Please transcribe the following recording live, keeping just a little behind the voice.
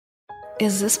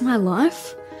is this my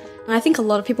life? And I think a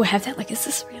lot of people have that, like, is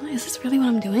this really what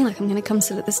I'm doing? Like, I'm going to come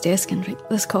sit at this desk and drink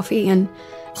this coffee and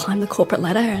climb the corporate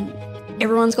ladder, and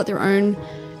everyone's got their own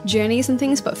journeys and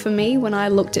things. But for me, when I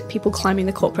looked at people climbing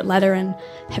the corporate ladder and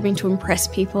having to impress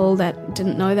people that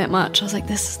didn't know that much, I was like,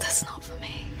 that's not for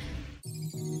me.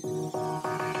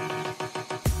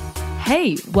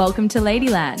 Hey, welcome to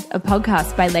Ladyland, a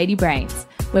podcast by Lady Brains,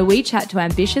 where we chat to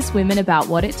ambitious women about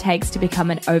what it takes to become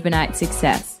an overnight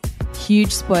success.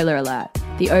 Huge spoiler alert,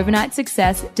 the overnight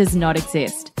success does not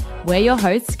exist. We're your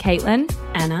hosts, Caitlin,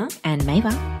 Anna, and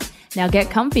Mava. Now get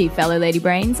comfy, fellow Lady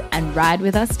Brains, and ride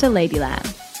with us to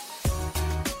Ladyland.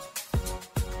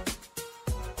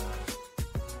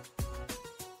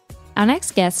 Our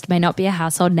next guest may not be a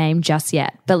household name just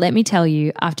yet, but let me tell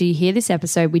you, after you hear this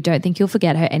episode, we don't think you'll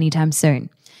forget her anytime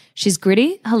soon. She's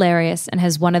gritty, hilarious, and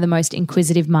has one of the most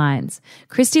inquisitive minds.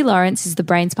 Christy Laurence is the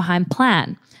brains behind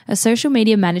PLANN, a social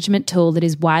media management tool that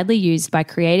is widely used by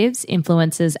creatives,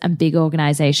 influencers, and big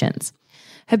organizations.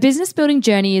 Her business building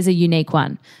journey is a unique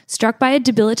one. Struck by a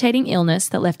debilitating illness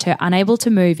that left her unable to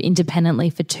move independently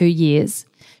for 2 years,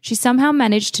 she somehow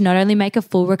managed to not only make a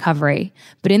full recovery,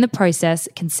 but in the process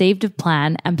conceived of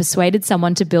PLANN and persuaded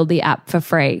someone to build the app for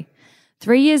free.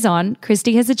 3 years on,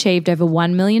 Christy has achieved over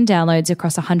 1 million downloads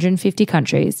across 150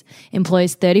 countries,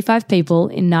 employs 35 people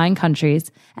in 9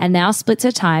 countries, and now splits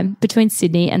her time between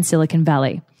Sydney and Silicon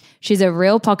Valley. She's a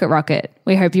real pocket rocket.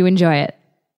 We hope you enjoy it.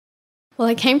 Well,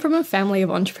 I came from a family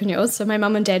of entrepreneurs, so my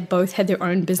mum and dad both had their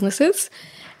own businesses.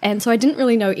 And so I didn't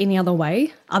really know any other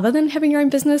way other than having your own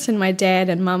business, and my dad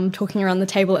and mum talking around the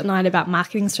table at night about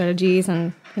marketing strategies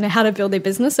and, you know, how to build their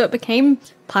business. So it became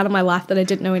part of my life that I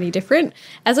didn't know any different.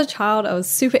 As a child, I was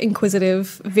super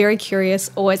inquisitive, very curious,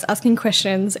 always asking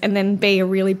questions, and then be a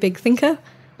really big thinker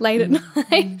late at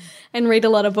night and read a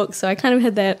lot of books. So I kind of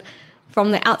had that.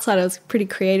 From the outside, I was pretty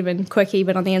creative and quirky,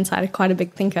 but on the inside, quite a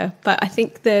big thinker. But I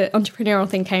think the entrepreneurial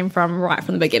thing came from right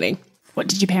from the beginning. What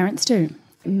did your parents do?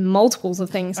 Multiples of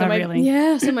things. So really?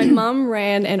 Yeah. So my mum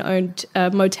ran and owned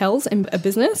motels and a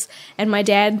business, and my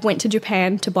dad went to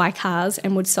Japan to buy cars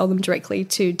and would sell them directly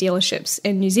to dealerships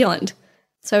in New Zealand.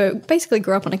 So basically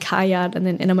grew up on a car yard and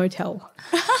then in a motel.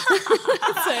 So put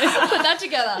that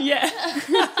together.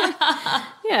 Yeah.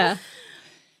 Yeah.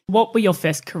 What were your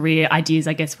first career ideas,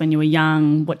 I guess, when you were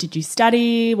young? What did you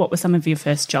study? What were some of your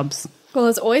first jobs? Well, I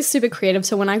was always super creative.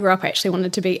 So when I grew up, I actually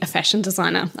wanted to be a fashion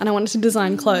designer and I wanted to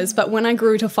design clothes. But when I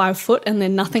grew to 5 foot and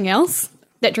then nothing else,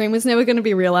 that dream was never going to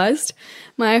be realised.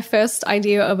 My first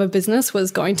idea of a business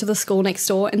was going to the school next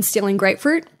door and stealing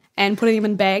grapefruit and putting them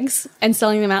in bags and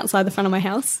selling them outside the front of my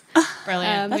house.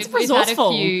 Brilliant. That's We've had a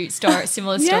resourceful. few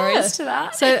similar stories to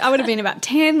that. So I would have been about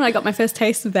 10 when I got my first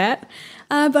taste of that.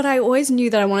 But I always knew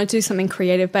that I wanted to do something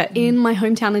creative. But in my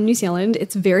hometown in New Zealand,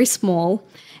 it's very small.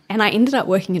 And I ended up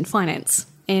working in finance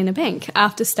in a bank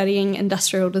after studying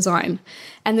industrial design.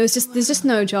 And there's just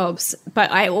no jobs.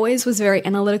 But I always was very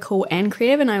analytical and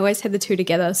creative, and I always had the two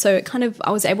together. So it kind of,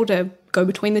 I was able to go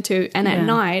between the two. And at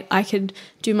night, I could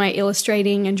do my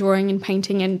illustrating and drawing and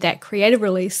painting and that creative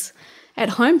release at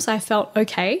home. So I felt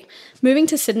okay. Moving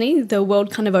to Sydney, the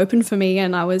world kind of opened for me,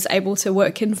 and I was able to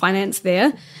work in finance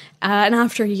there. And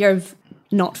after a year of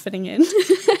not fitting in,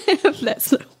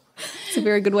 that's a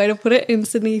very good way to put it, in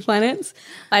Sydney finance,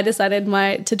 I decided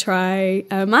to try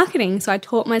marketing. So I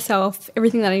taught myself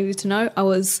everything that I needed to know. I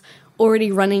was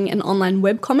already running an online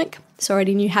webcomic, so I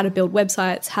already knew how to build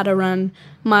websites, how to run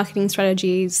marketing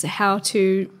strategies, how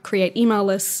to create email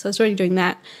lists. So I was already doing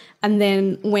that. And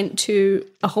then went to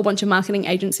a whole bunch of marketing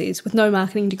agencies with no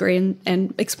marketing degree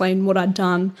and explained what I'd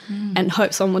done and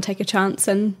hoped someone would take a chance.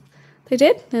 And they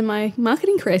did. And my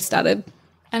marketing career started.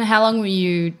 And how long were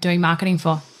you doing marketing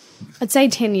for? I'd say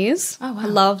 10 years. Oh, wow. I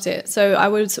loved it. So I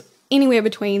was anywhere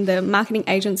between the marketing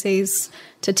agencies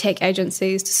to tech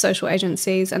agencies to social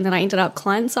agencies, and then I ended up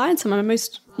client side. So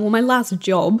my last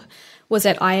job was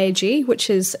at IAG, which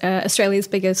is Australia's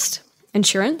biggest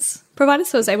insurance provider.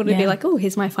 So I was able to be like, oh,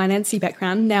 here's my financy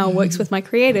background. Now works with my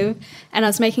creative. And I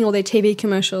was making all their TV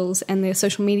commercials and their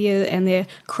social media and their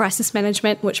crisis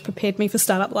management, which prepared me for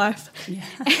startup life,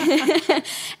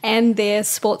 and their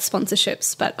sports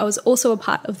sponsorships. But I was also a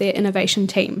part of their innovation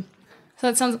team. So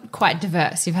that sounds quite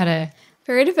diverse. You've had a...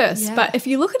 Very diverse. Yeah. But if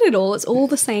you look at it all, it's all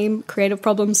the same: creative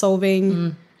problem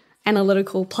solving,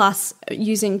 analytical, plus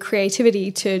using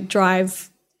creativity to drive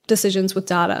decisions with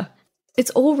data. It's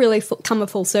all really come a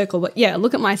full circle. But yeah,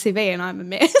 look at my CV and I'm a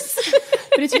mess.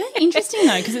 But it's really interesting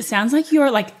though, because it sounds like you're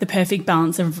like the perfect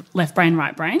balance of left brain,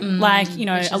 right brain. Like, you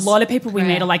know, a lot of people we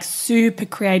meet are like super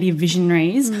creative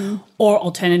visionaries or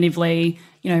alternatively,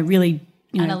 you know, really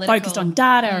focused on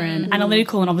data and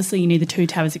analytical, and obviously you need the two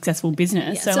to have a successful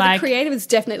business. So the creative is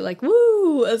definitely like,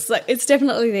 woo, it's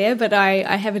definitely there, but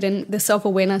I have it in the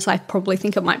self-awareness. I probably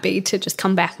think it might be to just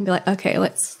come back and be like, okay,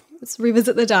 let's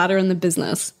revisit the data and the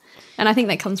business. And I think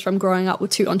that comes from growing up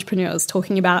with two entrepreneurs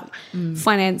talking about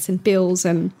finance and bills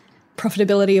and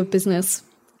profitability of business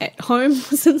at home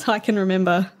since I can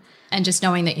remember. And just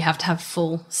knowing that you have to have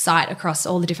full sight across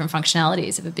all the different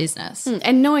functionalities of a business.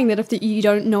 And knowing that if you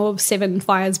don't know of 7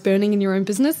 fires burning in your own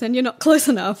business, then you're not close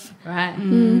enough. Right.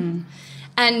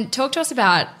 And talk to us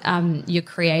about your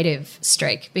creative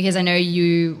streak, because I know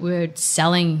you were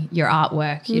selling your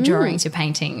artwork, your drawings, your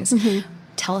paintings.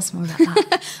 Tell us more about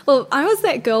that. Well, I was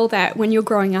that girl that when you're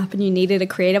growing up and you needed a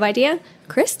creative idea,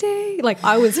 Christy, like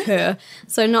I was her.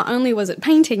 So not only was it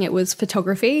painting, it was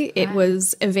photography, it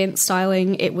was event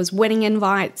styling, it was wedding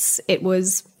invites, it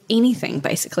was anything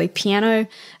basically. Piano,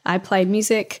 I played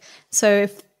music. So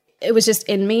it was just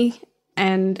in me,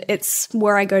 and it's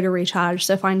where I go to recharge.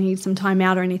 So if I need some time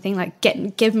out or anything, like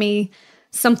give me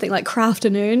something like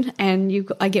crafternoon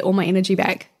and I get all my energy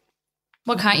back.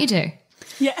 What can't you do?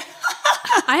 Yeah.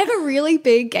 I have a really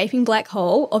big gaping black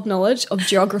hole of knowledge of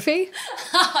geography.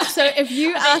 So if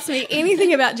you ask me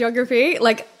anything about geography,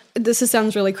 like this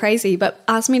sounds really crazy, but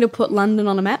ask me to put London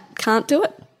on a map, can't do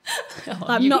it.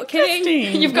 I'm not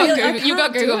kidding. You've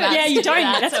got Google Maps. Yeah, you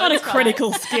don't. That's not a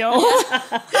critical skill.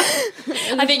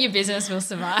 I think your business will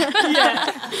survive.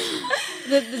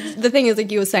 The thing is,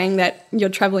 like you were saying that you're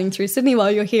traveling through Sydney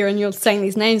while you're here and you're saying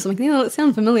these names. I'm like, it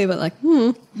sounds familiar, but like,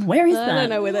 where is that? I don't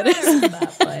know where that is.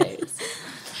 That place.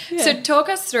 Yeah. So talk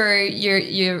us through,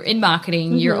 you're in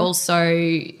marketing, you're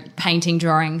also painting,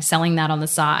 drawing, selling that on the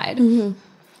side.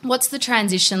 What's the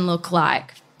transition look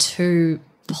like to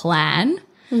PLANN?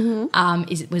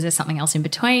 Was there something else in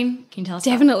between? Can you tell us?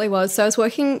 Definitely was. So I was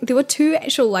working, there were 2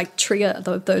 actual like trigger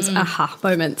those aha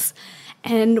moments.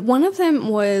 And one of them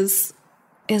was,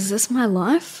 is this my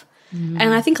life?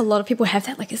 And I think a lot of people have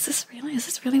that, like, is this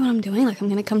really what I'm doing? Like, I'm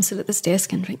going to come sit at this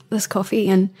desk and drink this coffee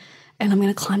and I'm going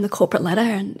to climb the corporate ladder.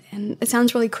 And it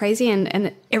sounds really crazy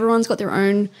and everyone's got their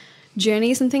own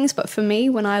journeys and things. But for me,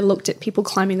 when I looked at people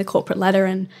climbing the corporate ladder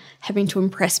and having to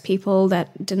impress people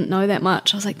that didn't know that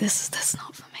much, I was like, this is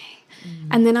not for me.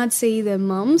 And then I'd see the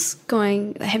mums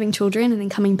having children and then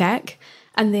coming back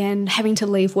and then having to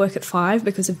leave work at 5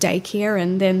 because of daycare,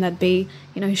 and then they'd be,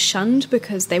 shunned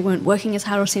because they weren't working as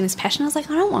hard or seen as passionate. I was like,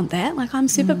 I don't want that. Like, I'm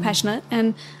super passionate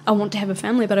and I want to have a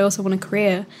family, but I also want a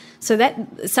career. So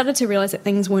that started to realize that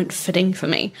things weren't fitting for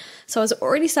me. So I was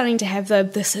already starting to have the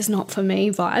this is not for me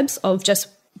vibes of just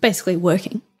basically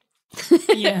working.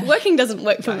 Yeah. Working doesn't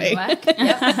work for me.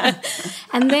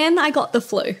 And then I got the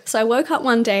flu. So I woke up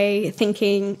one day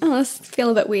thinking, I feel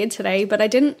a bit weird today, but I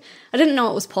didn't know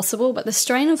it was possible. But the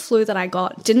strain of flu that I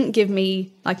got didn't give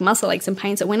me like muscle aches and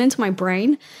pains. It went into my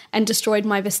brain and destroyed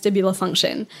my vestibular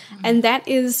function. And that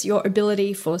is your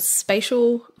ability for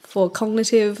spatial, for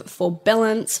cognitive, for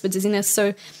balance, for dizziness.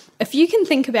 So if you can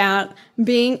think about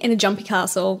being in a jumpy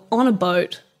castle on a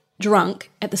boat, drunk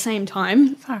at the same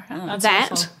time,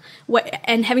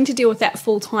 and having to deal with that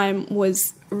full time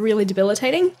was really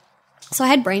debilitating. So I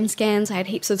had brain scans, I had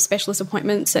heaps of specialist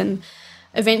appointments, and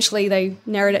eventually they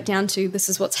narrowed it down to this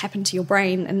is what's happened to your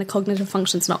brain and the cognitive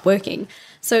function's not working.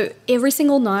 So every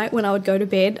single night when I would go to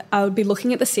bed, I would be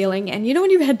looking at the ceiling, and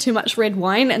when you've had too much red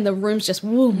wine and the room's just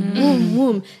whoom, whoom,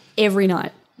 whoom, every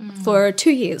night for 2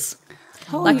 years.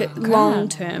 Holy long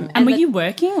term. And were you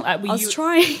working? I was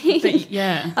trying.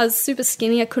 Yeah. I was super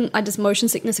skinny. I had just motion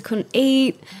sickness. I couldn't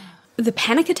eat. The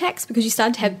panic attacks, because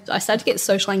I started to get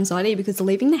social anxiety because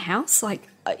leaving the house, like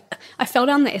I fell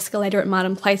down the escalator at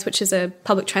Martin Place, which is a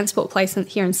public transport place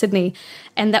here in Sydney.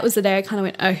 And that was the day I kind of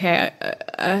went, okay,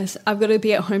 I've got to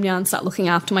be at home now and start looking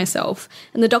after myself.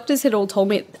 And the doctors had all told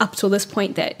me up till this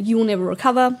point that you will never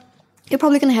recover. You're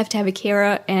probably going to have a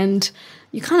carer. And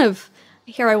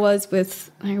here I was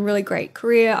with a really great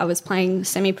career. I was playing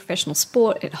semi-professional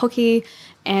sport at hockey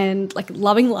and like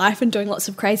loving life and doing lots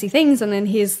of crazy things. And then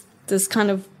here's this kind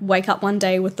of wake up one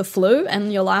day with the flu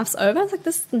and your life's over. I was like,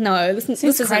 this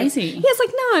is crazy. Yeah, it's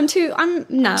like, I'm too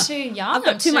young. I've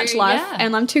got too much life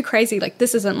and I'm too crazy. Like,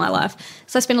 this isn't my life.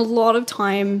 So I spent a lot of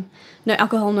time, no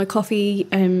alcohol, no coffee,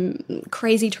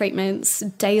 crazy treatments,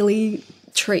 daily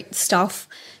treat stuff.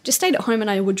 Just stayed at home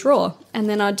and I would draw. And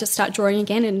then I'd just start drawing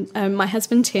again. And my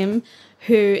husband, Tim,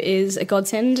 who is a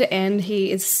godsend and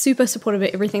he is super supportive of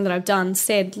everything that I've done,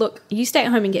 said, look, you stay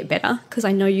at home and get better because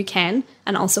I know you can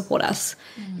and I'll support us.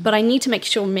 But I need to make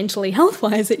sure mentally,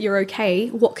 health-wise, that you're okay.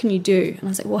 What can you do? And I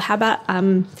was like, well, how about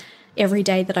every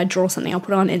day that I draw something, I'll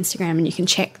put it on Instagram and you can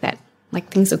check that, like,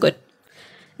 things are good.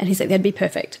 And he's like, that'd be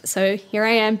perfect. So here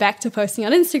I am back to posting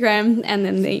on Instagram. And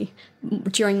then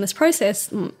during this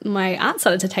process, my art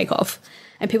started to take off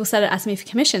and people started asking me for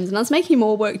commissions, and I was making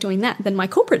more work doing that than my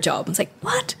corporate job. I was like,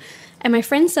 what? And my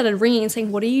friends started ringing and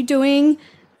saying, what are you doing?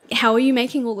 How are you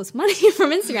making all this money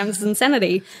from Instagram? This is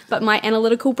insanity. But my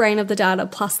analytical brain of the data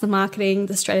plus the marketing,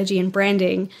 the strategy and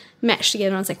branding matched together.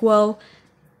 And I was like, well,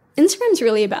 Instagram's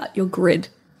really about your grid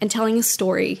and telling a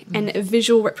story and a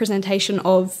visual representation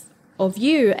of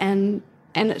you. And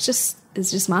it's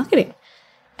just marketing.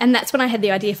 And that's when I had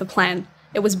the idea for PLANN.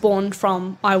 It was born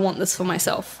from, I want this for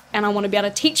myself. And I want to be able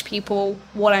to teach people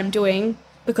what I'm doing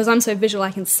because I'm so visual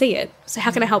I can see it. So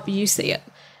how can I help you see it?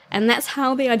 And that's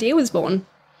how the idea was born.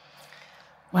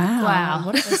 Wow.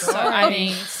 What a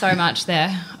story. So much there.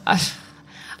 I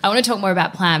want to talk more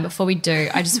about PLANN. Before we do,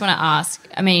 I just want to ask,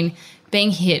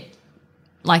 being hit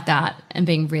like that and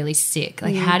being really sick,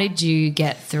 like how did you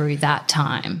get through that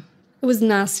time? It was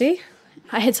nasty.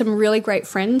 I had some really great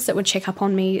friends that would check up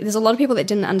on me. There's a lot of people that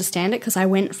didn't understand it because I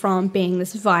went from being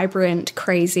this vibrant,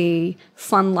 crazy,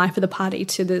 fun life of the party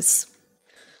to this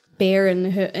bear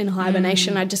in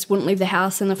hibernation. I just wouldn't leave the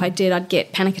house, and if I did, I'd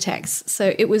get panic attacks.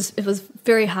 So it was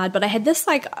very hard. But I had this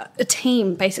like a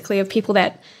team basically of people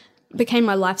that became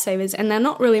my lifesavers, and they're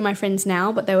not really my friends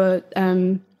now, but they were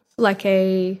like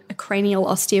a cranial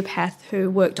osteopath who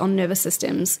worked on nervous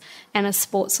systems, and a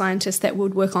sports scientist that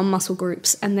would work on muscle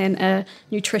groups, and then a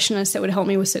nutritionist that would help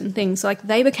me with certain things. So like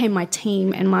they became my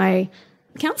team and my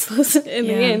counselors in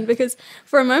the end, because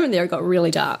for a moment there it got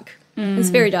really dark. It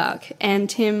was very dark. And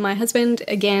Tim, my husband,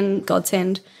 again,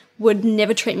 godsend, would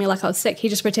never treat me like I was sick. He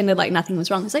just pretended like nothing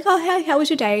was wrong. He's like, oh, hey, how was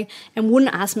your day? And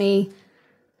wouldn't ask me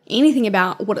anything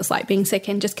about what it's like being sick,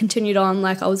 and just continued on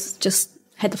like I was just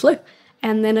had the flu.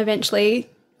 And then eventually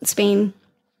it's been,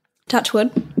 touch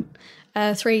wood,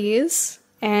 3 years,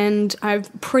 and I've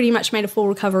pretty much made a full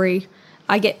recovery.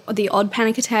 I get the odd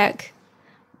panic attack,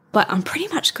 but I'm pretty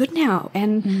much good now.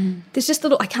 And there's just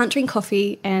I can't drink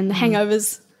coffee, and the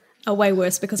hangovers are way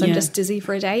worse because I'm just dizzy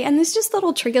for a day. And there's just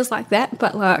little triggers like that,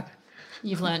 but like,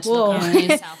 you've learned to look after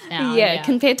yourself now. Yeah,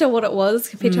 compared to what it was,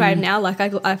 compared to who I am now, like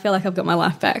I feel like I've got my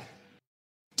life back.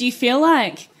 Do you feel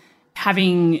like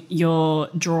having your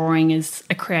drawing as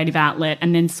a creative outlet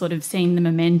and then sort of seeing the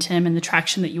momentum and the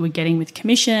traction that you were getting with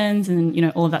commissions and, you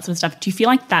know, all of that sort of stuff, do you feel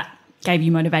like that gave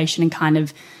you motivation and kind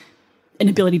of an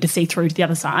ability to see through to the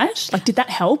other side? Like, did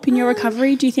that help in your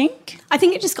recovery, do you think? I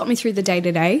think it just got me through the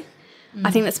day-to-day. I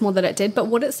think that's more that it did. But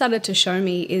what it started to show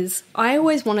me is I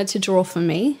always wanted to draw for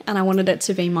me, and I wanted it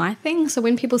to be my thing. So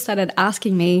when people started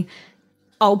asking me,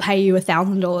 I'll pay you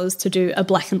 $1,000 to do a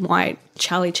black and white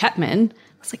Charlie Chaplin,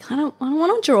 I was like, I don't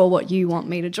want to draw what you want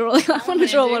me to draw. Like, I want to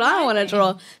draw what I want to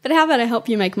draw. But how about I help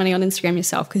you make money on Instagram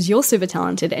yourself, because you're super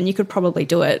talented and you could probably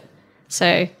do it.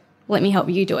 So let me help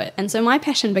you do it. And so my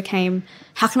passion became,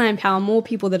 how can I empower more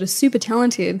people that are super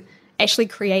talented actually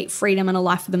create freedom and a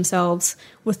life for themselves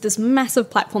with this massive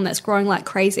platform that's growing like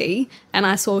crazy. And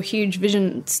I saw a huge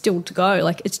vision still to go.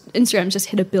 Like, Instagram's just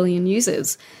hit 1 billion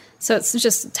users. So it's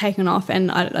just taken off,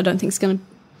 and I don't think it's going to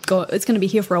go. It's going to be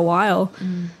here for a while.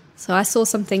 So I saw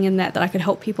something in that I could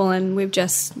help people, and we've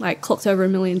just like clocked over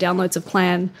 1 million downloads of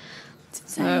PLANN.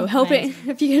 So helping,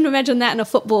 if you can imagine that in a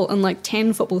football, in like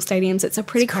 10 football stadiums, it's a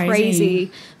pretty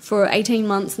crazy for 18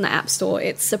 months in the App Store.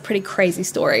 It's a pretty crazy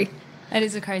story. It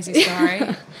is a crazy story.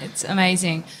 It's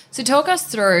amazing. So talk us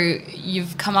through,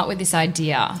 you've come up with this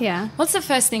idea. Yeah. What's the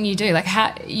first thing you do? Like,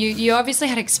 how you obviously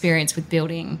had experience with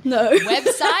building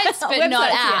websites, but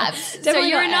not apps. Yeah. So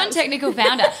you're a non-technical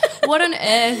founder. What on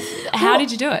earth, how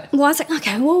did you do it? Well, I was like,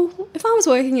 okay, well, if I was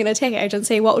working in a tech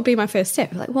agency, what would be my first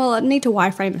step? Like, well, I need to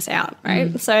wireframe this out,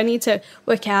 right? So I need to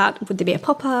work out, would there be a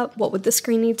pop-up? What would the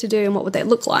screen need to do? And what would that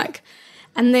look like?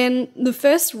 And then the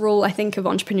first rule, I think, of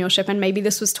entrepreneurship, and maybe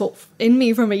this was taught in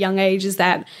me from a young age, is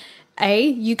that A,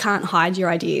 you can't hide your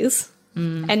ideas,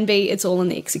 and B, it's all in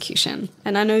the execution.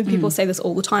 And I know people say this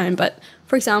all the time, but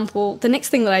for example, the next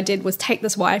thing that I did was take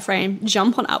this wireframe,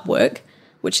 jump on Upwork,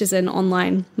 which is an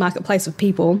online marketplace of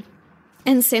people,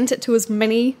 and sent it to as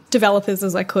many developers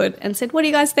as I could and said, what do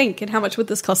you guys think? And how much would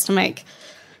this cost to make?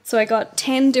 So I got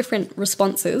 10 different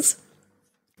responses.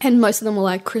 And most of them were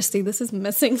like, Christy, this is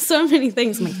missing so many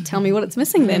things. I'm like, tell me what it's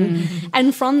missing then.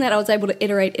 And from that, I was able to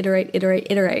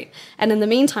iterate. And in the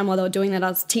meantime, while they were doing that, I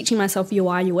was teaching myself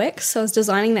UI, UX. So I was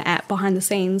designing the app behind the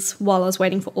scenes while I was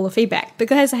waiting for all the feedback.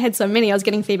 Because I had so many, I was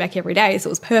getting feedback every day, so it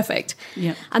was perfect.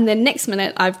 Yep. And then next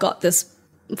minute, I've got this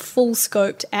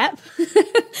full-scoped app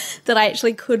that I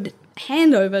actually could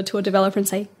hand over to a developer and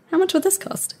say, how much would this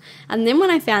cost? And then when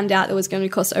I found out it was going to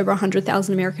cost over $100,000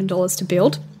 American dollars to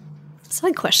build,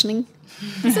 started questioning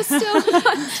Is it still,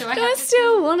 do I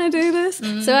still want to do this?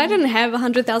 So I didn't have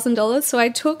 $100,000. So I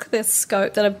took this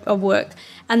scope of work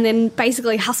and then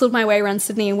basically hustled my way around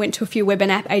Sydney and went to a few web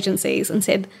and app agencies and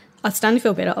said, I was starting to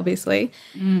feel better, obviously.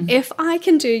 If I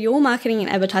can do your marketing and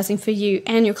advertising for you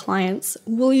and your clients,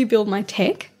 will you build my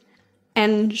tech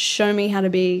and show me how to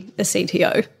be a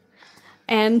CTO?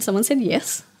 And someone said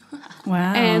yes.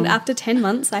 Wow. And after 10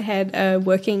 months, I had a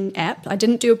working app. I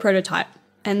didn't do a prototype.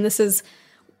 And this is,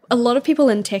 a lot of people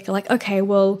in tech are like, okay,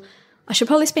 well, I should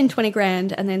probably spend 20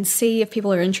 grand and then see if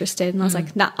people are interested. And I was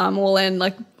like, nah, I'm all in.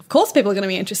 Like, of course people are going to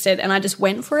be interested. And I just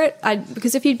went for it.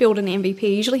 Because if you build an MVP, you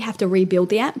usually have to rebuild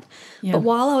the app. Yeah. But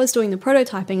while I was doing the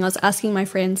prototyping, I was asking my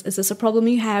friends, is this a problem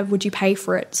you have? Would you pay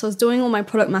for it? So I was doing all my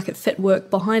product market fit work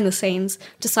behind the scenes,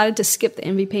 decided to skip the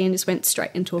MVP and just went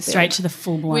straight into a build. Straight to the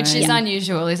full blown. Which is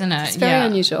unusual, isn't it? It's very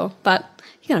unusual, but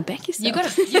you got to back yourself. You got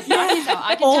to back yourself.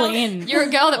 I can All tell in. You're a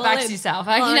girl that All backs in. yourself.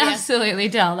 I can absolutely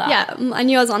tell that. Yeah, I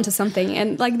knew I was onto something.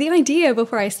 And like the idea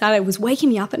before I started was waking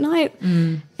me up at night.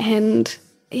 And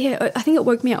yeah, I think it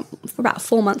woke me up for about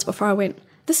 4 months before I went,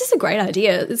 this is a great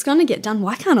idea. It's going to get done.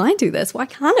 Why can't I do this? Why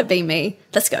can't it be me?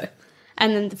 Let's go.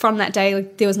 And then from that day,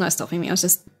 like, there was no stopping me. I was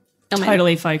just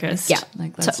totally focused. Yeah,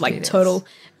 Like, let's do this. total.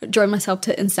 Drove myself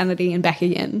to insanity and back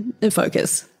again and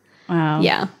focus. Wow.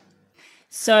 Yeah.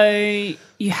 So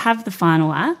you have the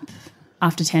final app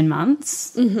after 10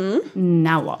 months.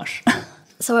 Now what?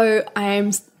 So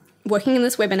I'm working in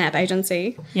this web and app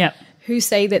agency. Yep. Who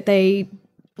say that they,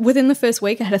 within the first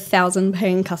week, I had 1,000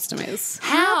 paying customers.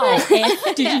 How?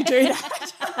 Did you do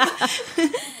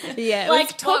that? Yeah.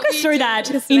 Like, talk us through that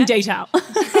in detail.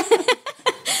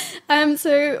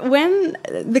 So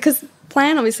because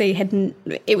PLANN obviously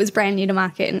it was brand new to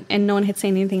market and no one had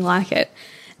seen anything like it.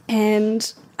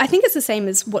 And I think it's the same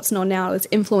as what's known now as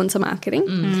influencer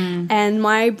marketing. And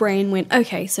my brain went,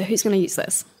 okay, so who's going to use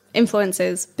this?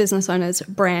 Influencers, business owners,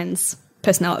 brands,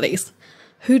 personalities.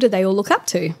 Who do they all look up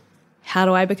to? How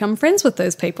do I become friends with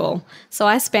those people? So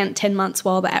I spent 10 months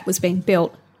while the app was being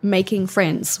built making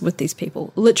friends with these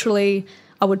people. Literally,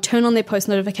 I would turn on their post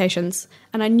notifications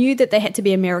and I knew that they had to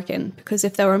be American because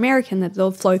if they were American, that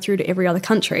they'll flow through to every other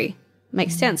country.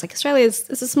 Makes sense. Like Australia is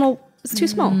it's too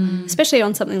small, especially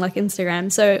on something like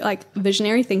Instagram. So like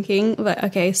visionary thinking, like,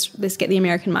 okay, let's get the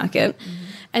American market.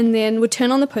 And then would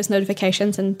turn on the post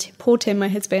notifications and poor Tim, my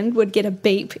husband, would get a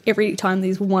beep every time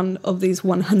these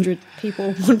 100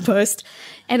 people would post.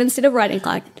 And instead of writing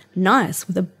like nice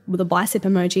with a bicep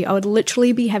emoji, I would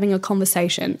literally be having a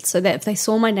conversation so that if they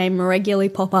saw my name regularly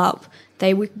pop up,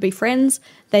 they would be friends.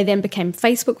 They then became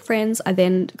Facebook friends. I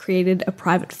then created a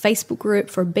private Facebook group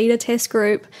for a beta test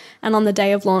group. And on the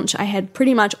day of launch, I had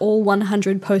pretty much all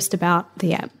 100 post about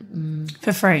the app.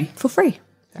 For free? For free.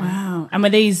 Wow. And were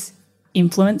these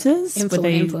influencers?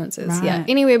 Influencers, right. yeah.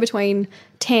 Anywhere between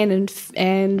 10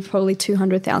 and probably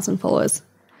 200,000 followers.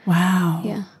 Wow.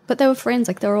 Yeah. But they were friends,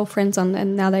 like they were all friends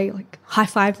and now they like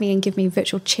high-five me and give me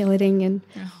virtual cheerleading and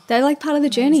they're like part of the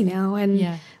journey now.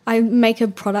 And I make a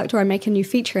product or I make a new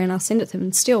feature and I'll send it to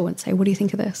them still and say, what do you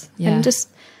think of this? Yeah. And just,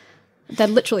 they're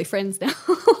literally friends now.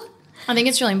 I think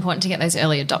it's really important to get those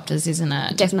early adopters, isn't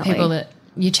it? Definitely. People that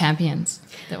you champions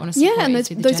that want to support and you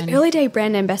through the those journey. early day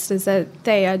brand ambassadors,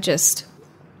 they're just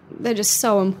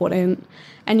so important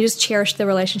and you just cherish the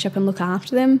relationship and look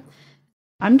after them.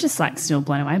 I'm just like still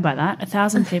blown away by that.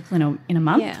 1,000 people in a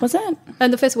month, was it?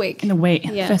 In the first week. In the week,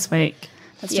 first week.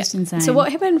 That's just insane. So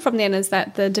what happened from then is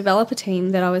that the developer team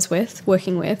that I was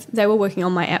working with, they were working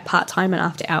on my app part-time and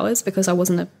after hours because I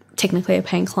wasn't technically a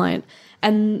paying client.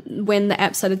 And when the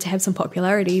app started to have some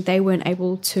popularity, they weren't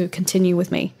able to continue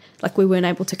with me. Like we weren't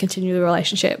able to continue the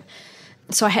relationship.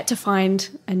 So I had to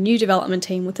find a new development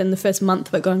team within the first month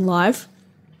of it going live,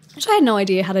 which I had no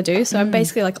idea how to do. So I'm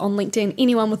basically like on LinkedIn,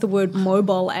 anyone with the word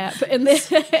mobile app in their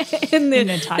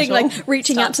thing, like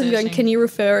reaching out to them going, can you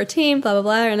refer a team, blah, blah,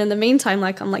 blah. And in the meantime,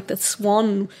 like I'm like the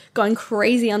swan going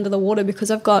crazy under the water because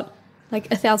I've got like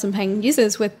 1,000 paying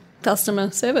users with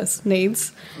customer service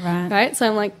needs. Right. So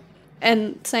I'm like,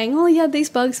 and saying, oh yeah, these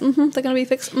bugs, they're going to be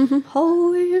fixed.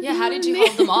 Holy. Yeah, how did you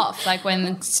hold them off? Like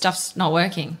when stuff's not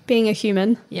working? Being a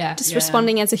human. Yeah. Just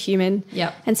responding as a human.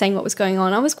 Yep. And saying what was going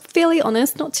on. I was fairly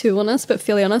honest, not too honest, but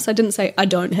fairly honest. I didn't say I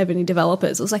don't have any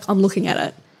developers. I was like, I'm looking at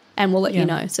it and we'll let you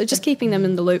know. So just keeping them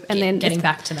in the loop and then getting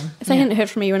back to them. If they hadn't heard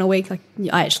from you in a week, like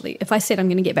if I said I'm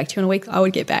going to get back to you in a week, I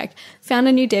would get back. Found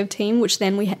a new dev team, which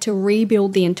then we had to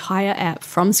rebuild the entire app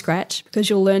from scratch because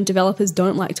you'll learn developers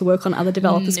don't like to work on other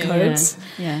developers' codes.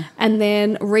 Yeah. And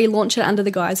then relaunch it under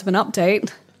the guise of an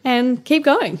update and keep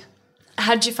going.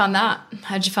 How did you fund that?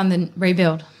 How did you fund the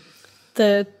rebuild?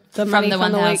 The the money the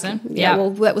from the 1,000? week. Yeah.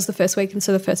 Well, that was the first week, and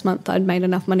so the first month I'd made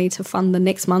enough money to fund the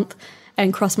next month,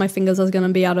 and cross my fingers I was going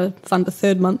to be able to fund the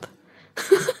third month.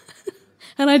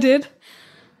 And I did.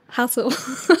 Hustle.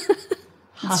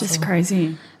 It's just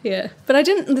crazy. Yeah, but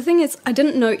the thing is, I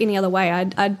didn't know any other way.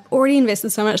 I'd already invested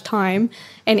so much time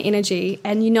and energy,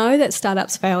 and you know that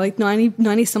startups fail, like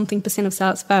 90-something% of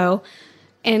startups fail.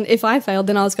 And if I failed,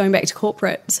 then I was going back to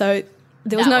corporate. So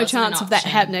there was That no wasn't an chance of that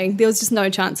option. happening. There was just no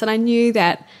chance. And I knew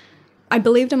that I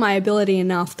believed in my ability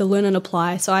enough to learn and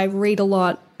apply. So I read a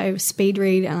lot, I speed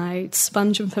read, and I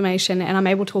sponge information, and I'm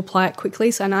able to apply it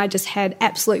quickly. And I just had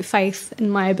absolute faith in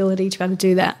my ability to be able to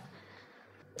do that.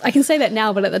 I can say that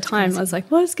now, but at the time I was like,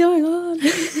 what's going on?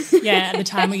 Yeah, at the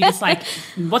time we were just like,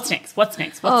 what's next? What's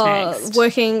next? What's next?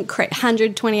 Working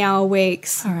 120-hour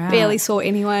weeks, right. barely saw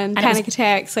anyone, panic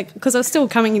attacks, like because I was still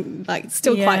coming, like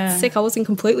still quite sick. I wasn't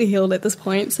completely healed at this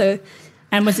point. So,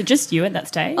 And was it just you at that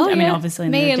stage? I mean, obviously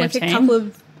in me the and dev like team. a couple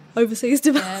of overseas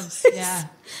developers. Yeah.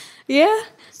 Yeah.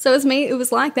 So it was me. It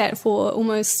was like that for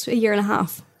almost a year and a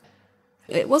half.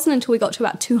 It wasn't until we got to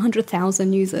about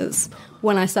 200,000 users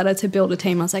when I started to build a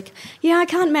team. I was like, yeah, I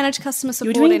can't manage customer You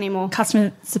were support doing anymore.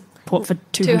 customer support for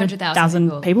 200,000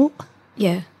 200,000 people?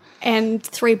 Yeah. And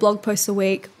 3 blog posts a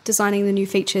week, designing the new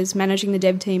features, managing the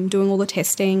dev team, doing all the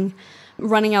testing,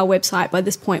 running our website. By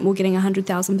this point, we're getting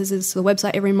 100,000 visitors to the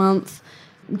website every month,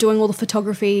 doing all the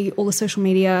photography, all the social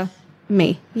media.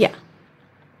 Me. Yeah.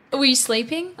 Were you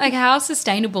sleeping? Like, how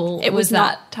sustainable It was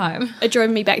that time? It drove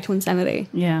me back to insanity.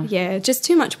 Yeah. Yeah, just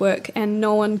too much work, and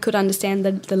no one could understand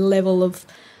the level of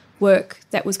work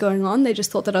that was going on. They just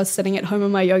thought that I was sitting at home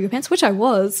in my yoga pants, which I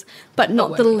was, but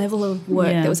not the level of work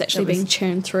Yeah, that was actually that was- being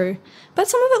churned through. But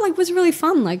some of it like was really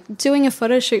fun, like doing a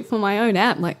photo shoot for my own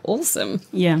app, like awesome.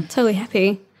 Yeah. Totally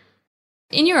happy.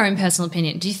 In your own personal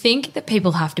opinion, do you think that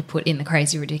people have to put in the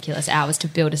crazy, ridiculous hours to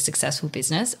build a successful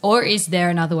business, or is there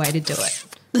another way to do it?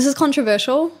 This is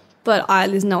controversial, but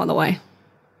there's no other way.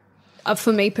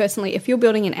 For me personally, if you're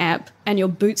building an app and you're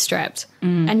bootstrapped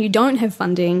and you don't have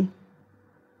funding,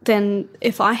 then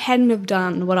if I hadn't have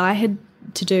done what I had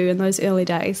to do in those early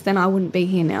days, then I wouldn't be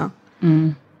here now.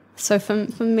 So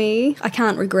for me, I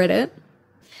can't regret it.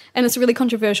 And it's really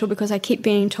controversial because I keep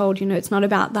being told, it's not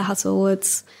about the hustle,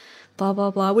 it's blah,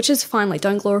 blah, blah, which is fine. Like,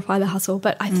 don't glorify the hustle.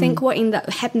 But I think what ended up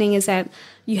happening is that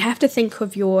you have to think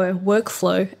of your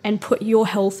workflow and put your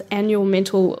health and your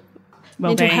mental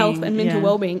health and mental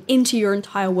well-being into your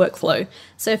entire workflow.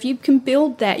 So if you can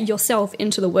build that yourself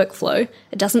into the workflow,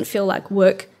 it doesn't feel like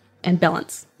work and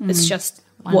balance. It's just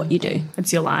what you do.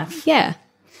 It's your life. Yeah.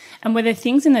 And were there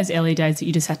things in those early days that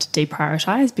you just had to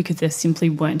deprioritize because there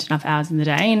simply weren't enough hours in the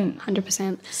day? And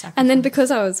 100%. And then because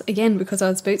I was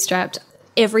bootstrapped,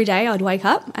 every day I'd wake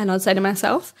up and I'd say to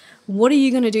myself, what are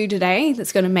you going to do today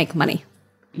that's going to make money?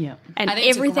 yeah, And I think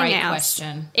it's a everything great else,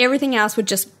 question. everything else would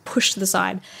just push to the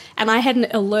side. And I had an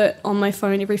alert on my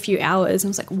phone every few hours. And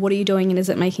I was like, what are you doing and is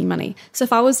it making money? So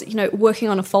if I was, working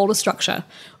on a folder structure,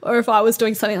 or if I was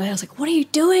doing something like that, I was like, what are you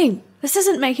doing? This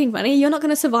isn't making money. You're not going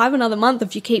to survive another month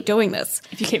if you keep doing this.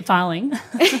 if you keep filing.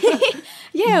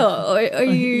 Yeah, or are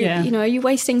you, Yeah. are you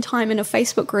wasting time in a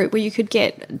Facebook group where you could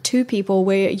get 2 people,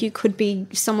 where you could be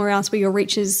somewhere else where your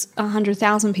reach is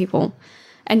 100,000 people,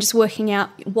 and just working out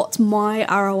what's my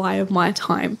ROI of my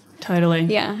time. Totally.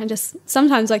 Yeah, and just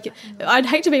sometimes I'd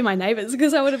hate to be my neighbours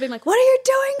because I would have been like, "What are you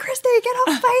doing, Christy? Get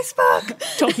off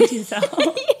Facebook!" Talking to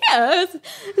yourself. Yeah,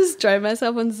 just drove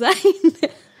myself insane.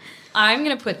 I'm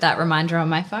going to put that reminder on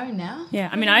my phone now. Yeah,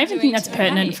 I mean, I even think that's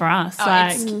pertinent for us. Oh,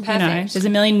 like, it's you know, perfect. there's a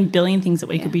million billion things that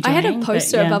we could be I doing. had a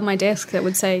poster but, yeah. above my desk that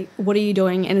would say, "What are you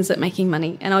doing and is it making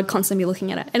money?" And I would constantly be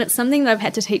looking at it. And it's something that I've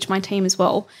had to teach my team as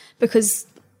well, because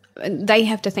they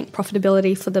have to think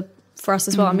profitability for us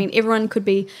as well. I mean, everyone could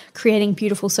be creating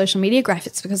beautiful social media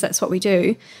graphics because that's what we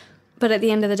do. But at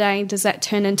the end of the day, does that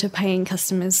turn into paying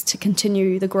customers to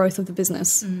continue the growth of the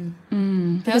business?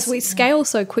 Because we scale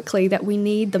so quickly that we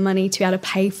need the money to be able to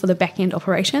pay for the back-end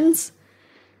operations.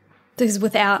 Because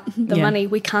without the Yeah. money,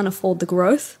 we can't afford the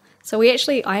growth. So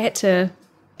I had to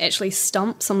actually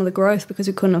stump some of the growth because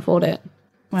we couldn't afford it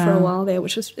for a while there,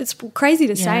 it's crazy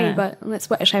to say, Yeah. but that's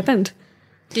what actually happened.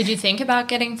 Did you think about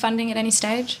getting funding at any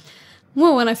stage?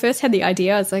 Well, when I first had the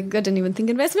idea, I was like, I didn't even think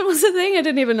investment was a thing. I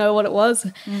didn't even know what it was.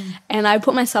 And I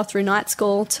put myself through night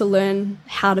school to learn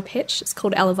how to pitch. It's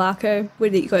called Alavaco, where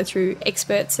you go through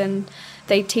experts and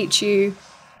they teach you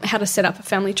how to set up a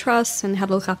family trust and how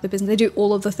to look after the business. They do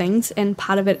all of the things, and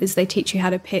part of it is they teach you how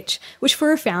to pitch, which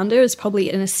for a founder is probably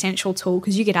an essential tool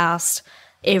because you get asked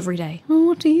every day, well,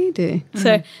 what do you do?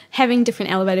 So having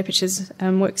different elevator pitches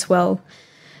works well.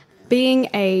 Being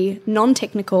a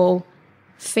non-technical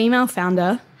female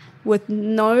founder with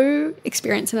no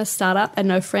experience in a startup and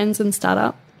no friends in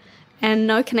startup and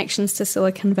no connections to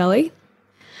Silicon Valley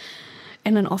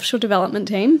and an offshore development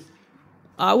team,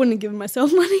 I wouldn't have given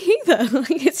myself money either.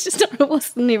 Like, it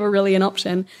wasn't never really an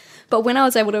option. But when I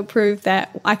was able to prove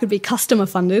that I could be customer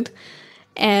funded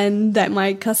and that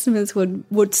my customers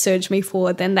would surge me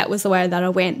forward, then that was the way that I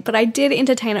went. But I did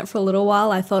entertain it for a little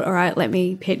while. I thought, all right, let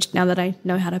me pitch now that I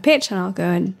know how to pitch, and I'll go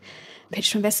and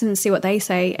pitch to investors and see what they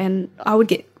say. And I would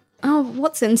get, oh,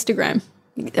 what's Instagram?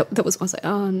 That was, I was like,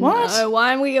 oh what? No,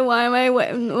 why am I,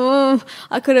 oh,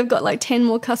 I could have got like 10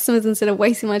 more customers instead of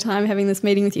wasting my time having this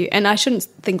meeting with you. And I shouldn't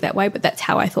think that way, but that's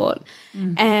how I thought.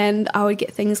 And I would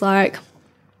get things like,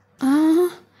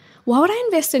 why would I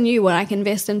invest in you when I can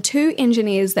invest in 2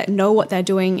 engineers that know what they're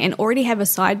doing and already have a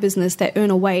side business that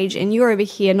earn a wage, and you're over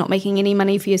here not making any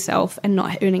money for yourself and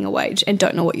not earning a wage and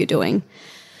don't know what you're doing?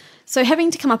 So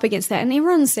having to come up against that, and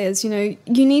everyone says, you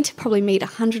need to probably meet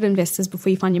 100 investors before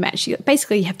you find your match.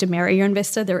 Basically, you have to marry your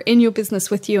investor. They're in your business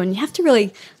with you, and you have to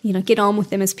really, get on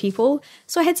with them as people.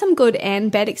 So I had some good and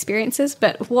bad experiences,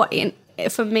 but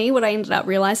for me, what I ended up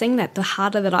realizing that the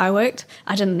harder that I worked,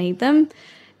 I didn't need them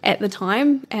at the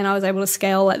time, and I was able to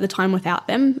scale at the time without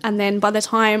them. And then by the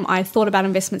time I thought about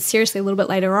investments seriously a little bit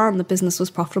later on, the business was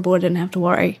profitable. I didn't have to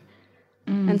worry.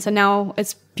 And so now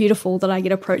it's beautiful that I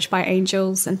get approached by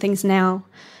angels and things now.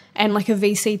 And like a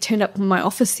VC turned up in my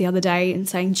office the other day and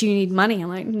saying, do you need money? I'm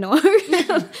like, no.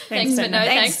 Thanks, but no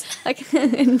thanks. Like,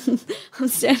 and I'm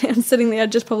sitting there. I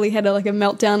just probably had a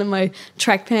meltdown in my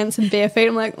track pants and bare feet.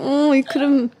 I'm like, oh, you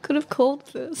could have called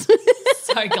first.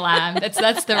 So glam. That's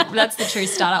the true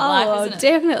startup life, isn't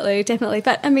it? Definitely.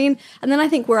 But I mean, and then I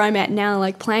think where I'm at now,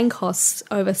 like PLANN costs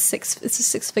over it's a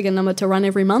 6-figure number to run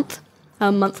every month,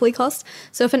 monthly cost.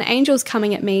 So if an angel's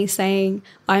coming at me saying,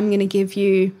 I'm going to give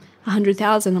you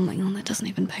 100,000, I'm like, oh, that doesn't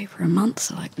even pay for a month.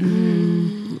 So like,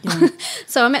 Yeah.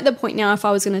 So I'm at the point now, if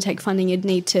I was going to take funding, it'd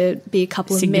need to be a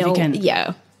couple of mil.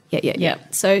 Yeah.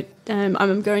 So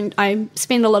I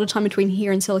spend a lot of time between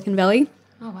here and Silicon Valley.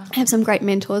 Oh, wow. I have some great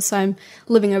mentors. So I'm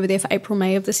living over there for April,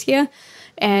 May of this year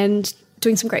and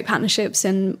doing some great partnerships.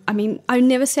 And I mean, I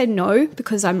never said no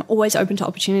because I'm always open to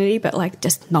opportunity, but like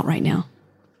just not right now.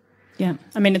 Yeah,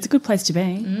 I mean, it's a good place to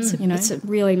be. It's a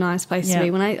really nice place to be.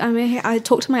 When I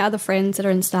talk to my other friends that are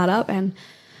in startup, and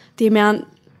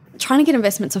trying to get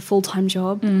investment's a full-time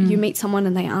job. You meet someone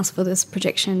and they ask for this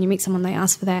projection. You meet someone, they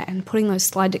ask for that, and putting those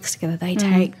slide decks together, they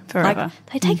take forever.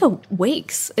 They take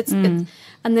weeks. And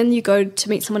then you go to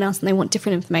meet someone else and they want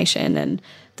different information and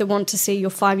they want to see your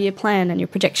 5-year plan and your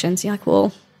projections. You're like,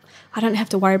 well, I don't have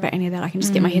to worry about any of that. I can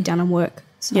just get my head down and work.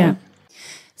 So. Yeah.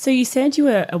 So you said you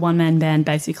were a one-man band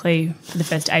basically for the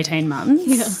first 18 months.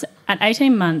 Yeah. At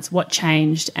 18 months, what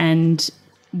changed and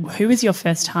who was your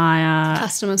first hire?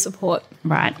 Customer support.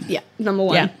 Right. Yeah, number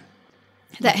one. Yeah.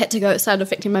 That had to go. It started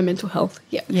affecting my mental health.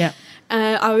 Yeah. Yeah.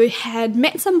 I had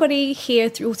met somebody here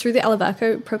through the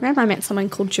Elevaco program. I met someone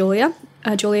called Julia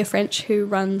French, who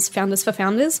runs Founders for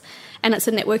Founders, and it's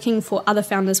a networking for other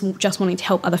founders just wanting to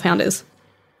help other founders.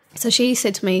 So she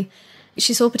said to me,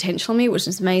 she saw potential in me, which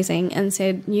is amazing, and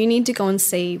said, you need to go and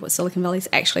see what Silicon Valley is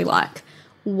actually like.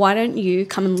 Why don't you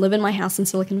come and live in my house in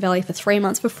Silicon Valley for 3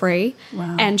 months for free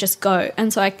and just go?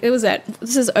 And so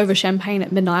this is over champagne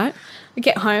at midnight. I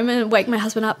get home and wake my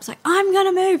husband up. It's like, I'm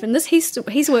going to move. And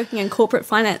he's working in corporate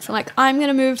finance. I'm like, I'm going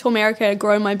to move to America to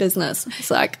grow my business. It's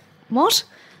like, what?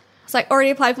 It's like, already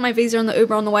applied for my visa on the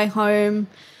Uber on the way home.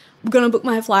 I'm going to book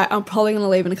my flight. I'm probably going to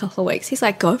leave in a couple of weeks. He's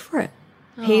like, go for it.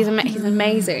 He's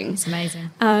amazing. It's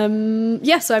amazing.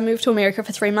 So I moved to America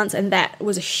for 3 months, and that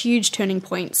was a huge turning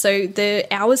point. So the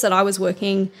hours that I was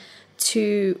working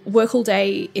to work all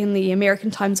day in the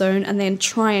American time zone and then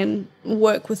try and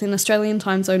work within Australian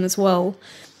time zone as well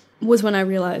was when I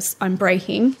realised I'm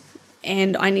breaking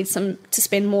and I need to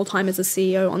spend more time as a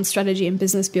CEO on strategy and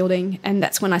business building, and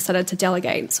that's when I started to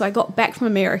delegate. So I got back from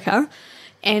America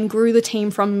and grew the team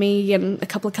from me and a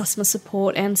couple of customer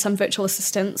support and some virtual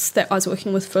assistants that I was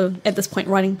working with for, at this point,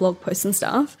 writing blog posts and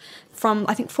stuff, from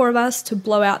I think 4 of us to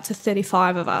blow out to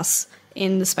 35 of us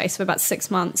in the space of about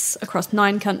 6 months across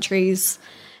 9 countries,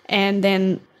 and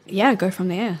then, go from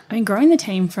there. I mean, growing the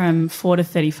team from 4 to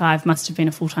 35 must have been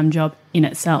a full-time job in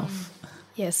itself.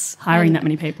 Yes. Hiring that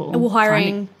many people. Well,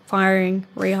 firing,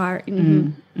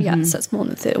 rehiring. Yeah, so it's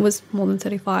it was more than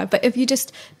 35. But if you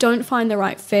just don't find the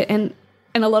right fit, and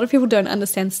a lot of people don't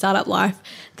understand startup life,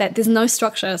 that there's no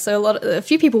structure. So a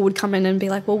few people would come in and be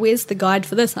like, well, where's the guide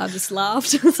for this? And I just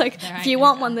laughed. It's like, if you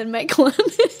want one, then make one.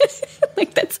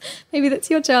 Like maybe that's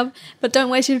your job, but don't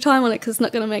waste your time on it because it's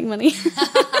not going to make money.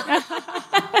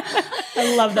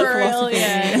 I love that philosophy.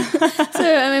 Yeah.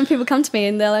 So, I mean, people come to me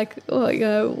and they're like, oh, you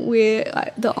know, we're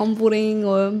the onboarding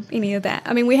or any of that.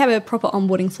 I mean, we have a proper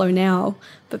onboarding flow now,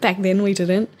 but back then we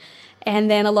didn't.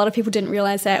 And then a lot of people didn't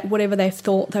realize that whatever they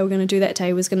thought they were going to do that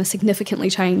day was going to significantly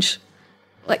change.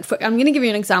 Like, I'm going to give you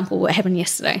an example of what happened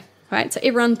yesterday, right? So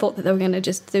everyone thought that they were going to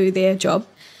just do their job.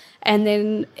 And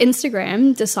then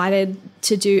Instagram decided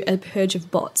to do a purge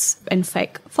of bots and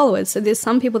fake followers. So there's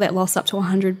some people that lost up to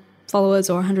 100 followers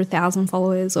or 100,000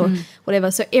 followers or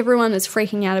whatever. So everyone is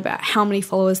freaking out about how many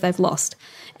followers they've lost.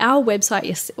 Our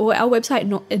website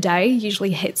not a day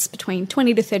usually hits between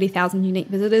 20 to 30,000 unique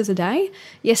visitors a day.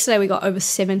 Yesterday we got over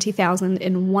 70,000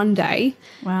 in one day.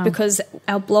 Wow. Because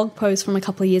our blog post from a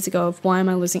couple of years ago of why am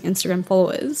I losing Instagram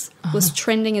followers was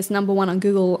trending as #1 on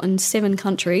Google in 7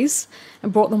 countries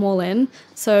and brought them all in.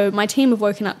 So my team have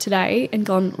woken up today and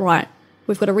gone, right,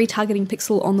 we've got a retargeting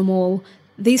pixel on them all.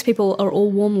 These people are all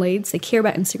warm leads. They care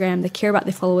about Instagram. They care about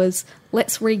their followers.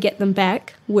 Let's re-get them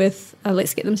back with,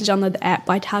 let's get them to download the app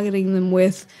by targeting them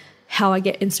with how I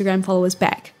get Instagram followers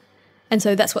back. And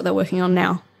so that's what they're working on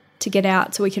now, to get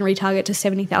out so we can retarget to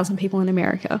 70,000 people in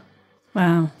America.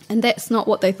 Wow. And that's not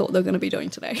what they thought they were going to be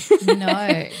doing today.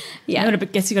 No. Yeah. I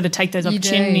guess you got to take those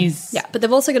opportunities. Yeah, but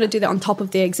they've also got to do that on top of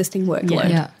their existing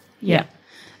workload. Yeah.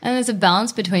 And there's a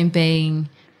balance between being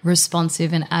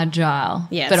responsive and agile,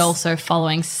 yes, but also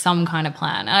following some kind of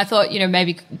plan. And I thought, you know,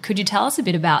 maybe could you tell us a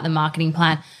bit about the marketing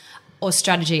plan or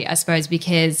strategy, I suppose,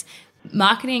 because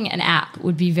marketing an app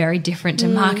would be very different to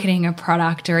marketing a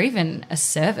product or even a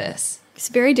service. It's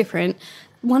very different.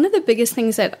 One of the biggest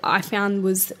things that I found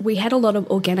was we had a lot of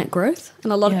organic growth,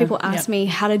 and a lot of people asked me,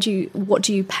 what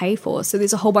do you pay for? So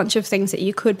there's a whole bunch of things that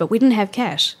you could, but we didn't have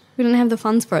cash. We didn't have the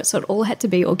funds for it, so it all had to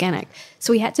be organic.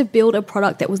 So we had to build a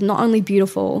product that was not only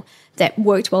beautiful, that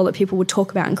worked well, that people would talk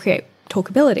about and create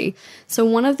talkability. So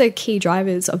one of the key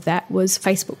drivers of that was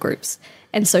Facebook groups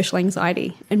and social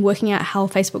anxiety and working out how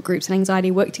Facebook groups and anxiety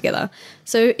work together.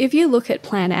 So if you look at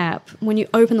PLANN app, when you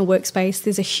open the workspace,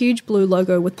 there's a huge blue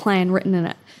logo with PLANN written in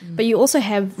it. But you also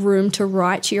have room to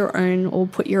write your own or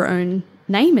put your own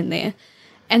name in there.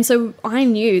 And so I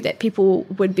knew that people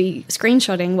would be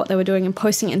screenshotting what they were doing and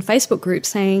posting it in Facebook groups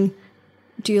saying,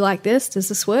 do you like this? Does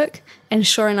this work? And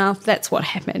sure enough, that's what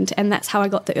happened. And that's how I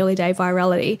got the early day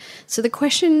virality. So the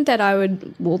question that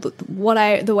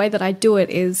the way that I do it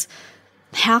is,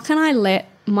 how can I let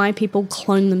my people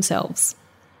clone themselves?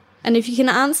 And if you can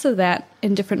answer that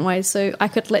in different ways, so I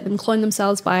could let them clone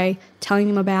themselves by telling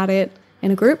them about it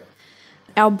in a group.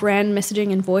 Our brand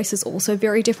messaging and voice is also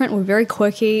very different. We're very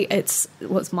quirky. It's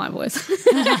my voice.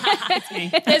 It's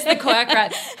me. There's the quirk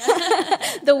right.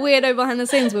 The weirdo behind the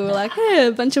scenes. We were like, hey,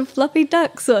 a bunch of fluffy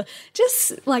ducks, or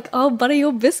just like, oh, butter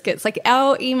your biscuits. Like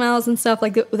our emails and stuff,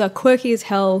 like they're quirky as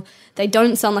hell. They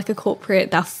don't sound like a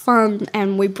corporate. They're fun,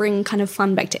 and we bring kind of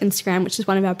fun back to Instagram, which is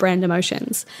one of our brand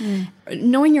emotions.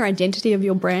 Knowing your identity of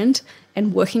your brand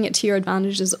and working it to your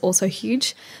advantage is also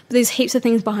huge. But there's heaps of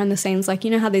things behind the scenes, like, you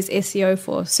know how there's SEO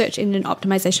for search engine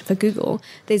optimization for Google.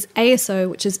 There's ASO,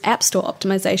 which is App Store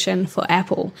optimization for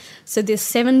Apple. So there's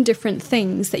 7 different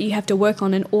things that you have to work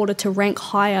on in order to rank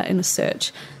higher in a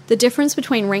search. The difference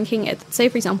between ranking at, say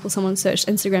for example, someone searched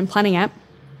Instagram planning app,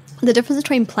 the difference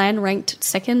between PLANN ranked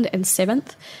 2nd and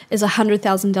 7th is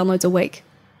 100,000 downloads a week.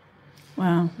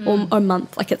 Wow. Or a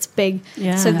month. Like, it's big.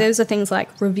 Yeah. So those are things like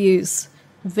reviews,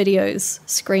 videos,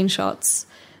 screenshots,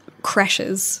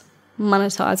 crashes,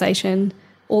 monetization,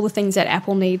 all the things that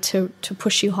Apple need to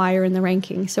push you higher in the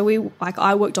ranking. So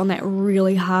I worked on that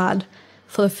really hard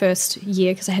for the first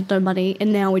year because I had no money,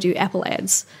 and now we do Apple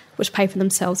ads, which pay for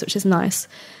themselves, which is nice.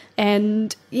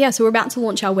 And yeah, so we're about to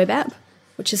launch our web app,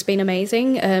 which has been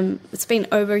amazing. It's been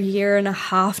over a year and a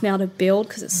half now to build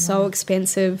because it's so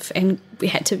expensive, and we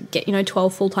had to get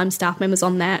 12 full-time staff members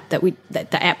on that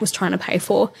the app was trying to pay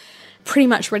for. Pretty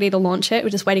much ready to launch it. We're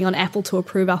just waiting on Apple to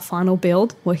approve our final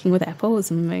build. Working with Apple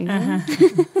is amazing.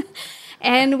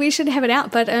 And we should have it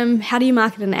out. But how do you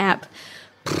market an app?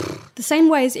 The same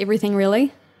way as everything,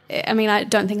 really. I mean, I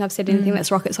don't think I've said anything that's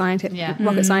rocket science.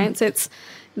 Rocket science. It's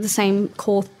the same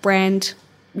core brand,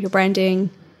 your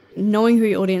branding. Knowing who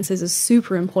your audience is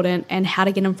super important, and how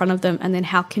to get in front of them, and then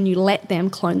how can you let them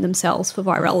clone themselves for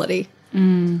virality.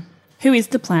 Who is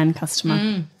the PLANN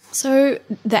customer? So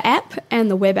the app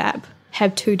and the web app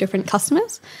have 2 different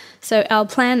customers. So our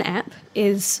PLANN app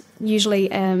is usually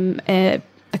a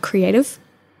creative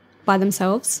by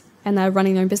themselves, and they're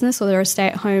running their own business, or they're a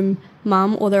stay-at-home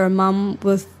mum, or they're a mum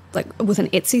with an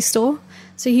Etsy store.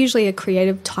 So usually a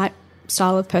creative type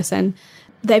style of person.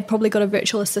 They've probably got a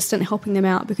virtual assistant helping them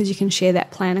out because you can share that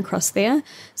plan across there.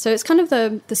 So it's kind of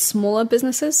the smaller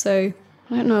businesses. So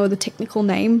I don't know the technical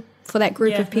name for that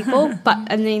group of people.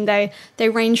 And then they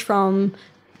range from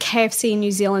KFC in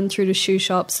New Zealand through to shoe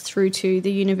shops through to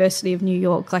the University of New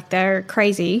York. Like, they're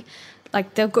crazy.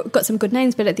 Like, they've got some good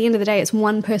names, but at the end of the day, it's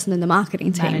one person in the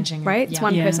marketing team, managing, right? It's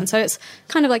one person. So it's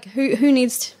kind of like who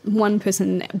needs one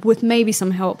person with maybe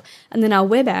some help. And then our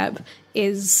web app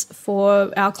is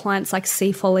for our clients like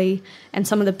C Folly and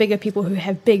some of the bigger people who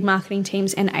have big marketing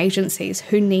teams and agencies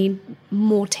who need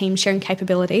more team sharing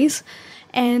capabilities,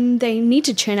 and they need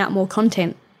to churn out more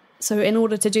content. So in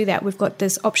order to do that, we've got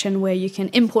this option where you can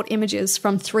import images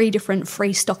from 3 different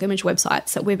free stock image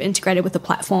websites that we've integrated with the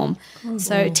platform.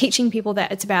 So teaching people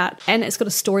that it's about, and it's got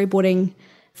a storyboarding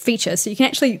feature. So you can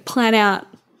actually plan out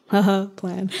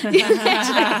plan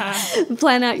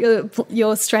out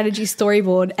your strategy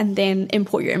storyboard and then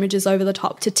import your images over the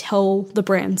top to tell the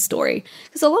brand story.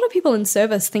 Because a lot of people in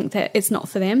service think that it's not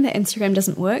for them, that Instagram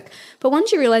doesn't work. But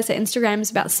once you realize that Instagram is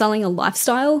about selling a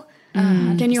lifestyle,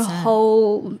 then your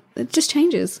whole, it just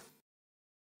changes.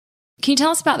 Can you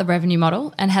tell us about the revenue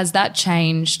model, and has that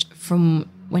changed from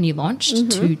when you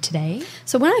launched to today?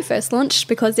 So when I first launched,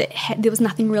 because there was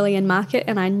nothing really in market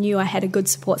and I knew I had a good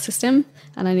support system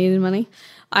and I needed money,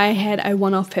 I had a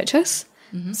one-off purchase.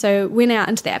 So went out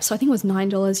into the app. So I think it was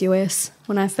 $9 US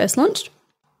when I first launched.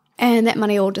 And that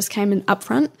money all just came in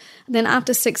upfront. Then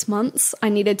after 6 months, I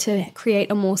needed to create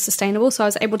a more sustainable. So I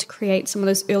was able to create some of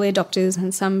those early adopters,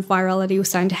 and some virality was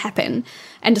starting to happen,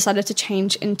 and decided to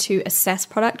change into a SaaS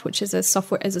product, which is a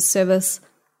software as a service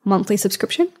monthly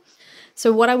subscription.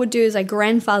 So what I would do is I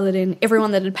grandfathered in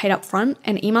everyone that had paid up front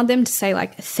and emailed them to say,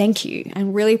 like, thank you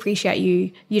and really appreciate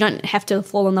you. You don't have to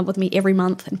fall in love with me every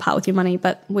month and part with your money,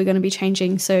 but we're going to be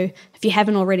changing. So if you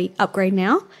haven't already, upgrade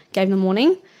now. Gave them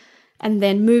warning. And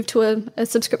then moved to a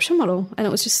subscription model. And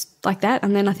it was just like that.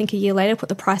 And then I think a year later, put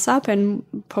the price up, and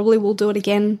probably we'll do it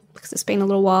again because it's been a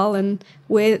little while. And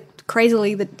we're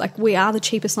crazily, we are the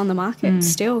cheapest on the market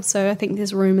still. So I think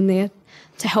there's room in there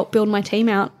to help build my team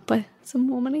out by some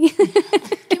more money.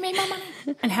 Give me more money.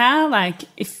 And how,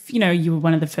 if, you were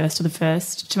one of the first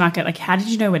to market, how did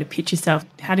you know where to pitch yourself?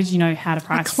 How did you know how to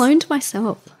price? I cloned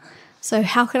myself. So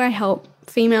how could I help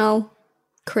female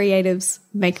creatives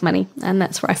make money? And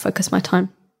that's where I focus my time.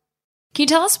 Can you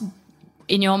tell us,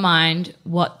 in your mind,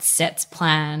 what sets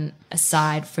PLANN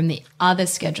aside from the other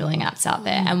scheduling apps out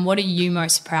there, and what are you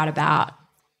most proud about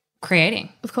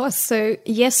creating? Of course. So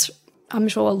yes, I'm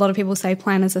sure a lot of people say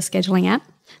PLANN is a scheduling app,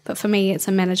 but for me it's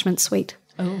a management suite.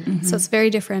 So it's very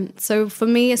different. So for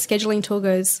me, a scheduling tool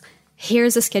goes,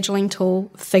 here's a scheduling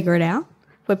tool, figure it out.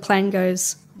 Where PLANN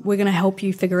goes, we're going to help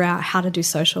you figure out how to do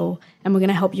social, and we're going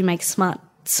to help you make smart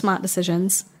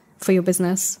decisions for your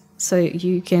business so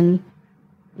you can,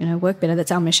 work better.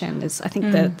 That's our mission. Is I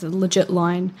think the legit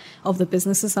line of the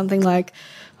business is something like,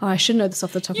 oh, I should know this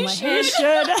off the top of my head.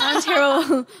 I'm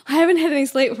terrible. I haven't had any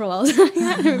sleep for a while. So I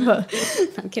can't remember. No,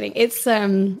 I'm kidding. It's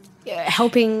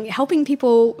helping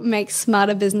people make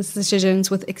smarter business decisions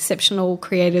with exceptional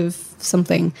creative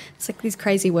something. It's like these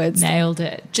crazy words. Nailed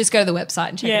it. Just go to the website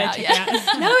and check it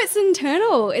out. No, it's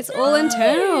internal. It's all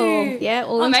internal. Yeah,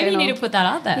 all internal. Maybe you need to put that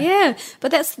out there. Yeah,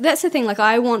 but that's the thing.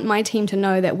 I want my team to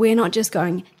know that we're not just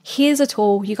going, here's a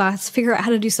tool, you guys figure out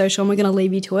how to do social and we're going to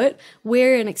leave you to it.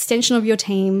 We're an extension of your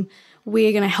team.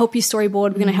 We're going to help you storyboard.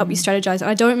 We're going to help you strategize. And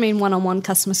I don't mean one-on-one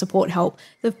customer support help.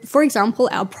 For example,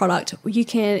 our product,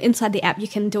 inside the app, you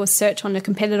can do a search on a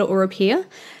competitor or a peer,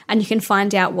 and you can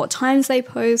find out what times they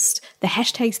post, the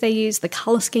hashtags they use, the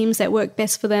color schemes that work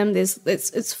best for them.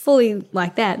 It's fully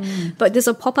like that. But there's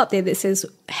a pop-up there that says,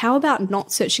 how about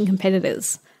not searching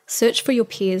competitors? Search for your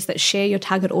peers that share your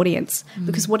target audience,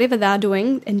 because whatever they're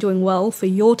doing and doing well for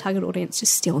your target audience,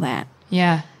 just steal that.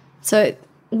 Yeah. So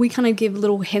we kind of give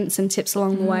little hints and tips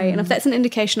along the way. And if that's an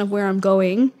indication of where I'm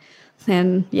going,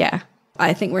 then yeah,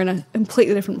 I think we're in a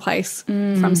completely different place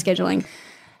from scheduling.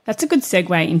 That's a good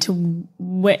segue into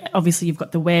where, obviously, you've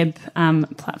got the web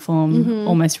platform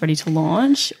almost ready to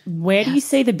launch. Where do you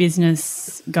see the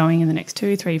business going in the next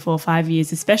 2, 3, 4, 5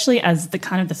 years, especially as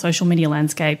the social media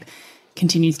landscape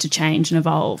continues to change and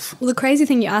evolve? Well, the crazy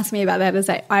thing you asked me about that is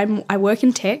that I work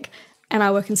in tech and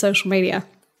I work in social media.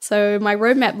 So my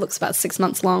roadmap looks about 6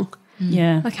 months long.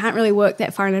 Yeah. I can't really work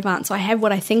that far in advance. So I have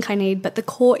what I think I need, but the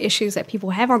core issues that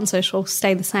people have on social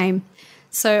stay the same.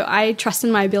 So I trust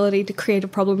in my ability to create a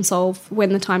problem solve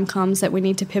when the time comes that we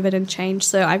need to pivot and change.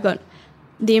 So I've got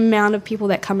the amount of people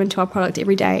that come into our product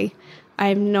every day. I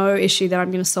have no issue that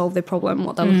I'm going to solve their problem,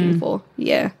 what they're looking for.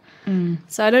 Yeah.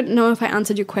 So I don't know if I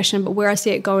answered your question, but where I see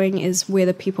it going is where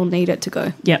the people need it to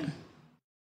go. Yep.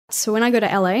 So when I go to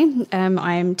LA,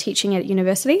 I'm teaching at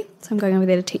university. So I'm going over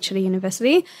there to teach at a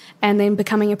university and then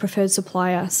becoming a preferred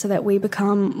supplier so that we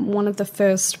become one of the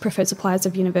first preferred suppliers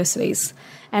of universities.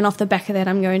 And off the back of that,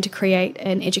 I'm going to create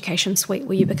an education suite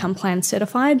where you become PLANN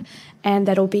certified, and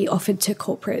that'll be offered to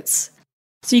corporates.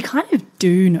 So you kind of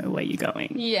do know where you're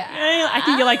going. Yeah. I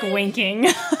think you're like winking.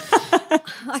 So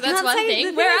that's one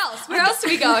thing. Where else? Where else are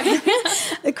we going?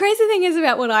 The crazy thing is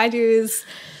about what I do is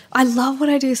I love what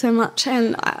I do so much.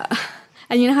 And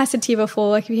you know how I said to you before,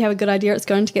 like, if you have a good idea, it's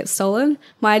going to get stolen.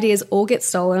 My ideas all get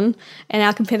stolen, and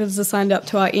our competitors are signed up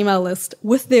to our email list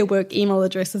with their work email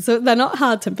addresses. So they're not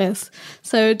hard to miss.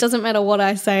 So it doesn't matter what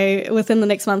I say, within the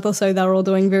next month or so, they're all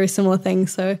doing very similar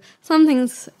things. So some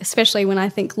things, especially when I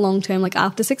think long term, like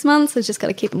after 6 months, I just got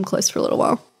to keep them close for a little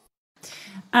while.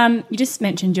 You just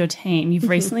mentioned your team. You've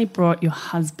recently brought your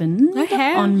husband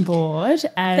on board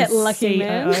as that lucky COO.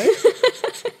 man.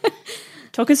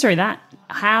 Talk us through that.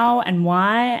 How and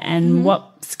why and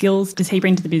what skills does he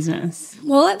bring to the business?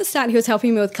 Well, at the start, he was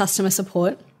helping me with customer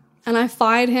support. And I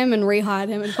fired him and rehired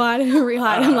him and fired him and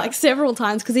rehired him like several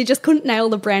times because he just couldn't nail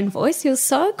the brand voice. He was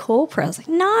so corporate. I was like,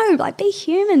 no, like, be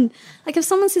human. Like, if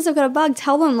someone says I've got a bug,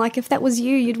 tell them, like, if that was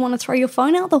you, you'd want to throw your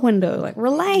phone out the window. Like,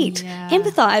 relate,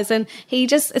 empathize. And he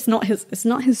just, it's not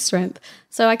his strength.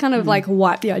 So I kind of like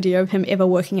wiped the idea of him ever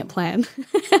working at PLANN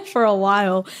for a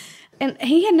while. And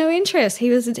he had no interest. He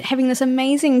was having this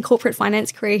amazing corporate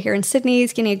finance career here in Sydney.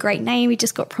 He's getting a great name. He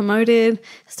just got promoted.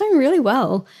 He's doing really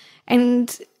well.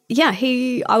 And yeah,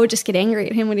 I would just get angry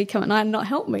at him when he'd come at night and not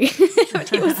help me. But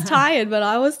he was tired, but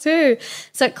I was too.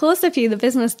 So it caused the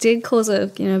business did cause a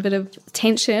bit of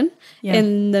tension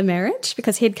in the marriage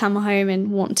because he'd come home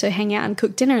and want to hang out and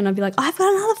cook dinner, and I'd be like, I've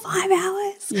got another 5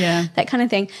 hours, that kind of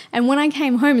thing. And when I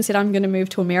came home and said I'm going to move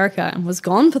to America and was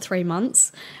gone for 3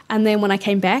 months, and then when I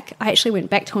came back, I actually went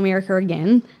back to America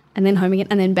again, and then home again,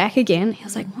 and then back again. He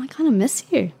was like, well, I kind of miss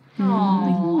you.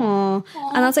 Aww.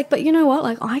 And I was like, but you know what?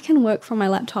 Like, I can work from my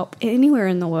laptop anywhere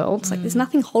in the world. It's like, there's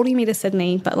nothing holding me to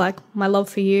Sydney, but like my love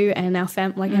for you and our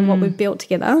family, and what we've built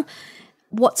together.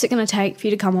 What's it going to take for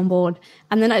you to come on board?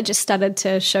 And then I just started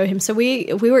to show him. So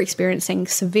we were experiencing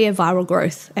severe viral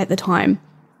growth at the time.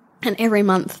 And every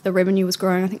month the revenue was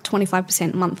growing, I think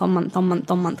 25% month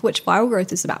on month, which viral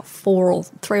growth is about 4 or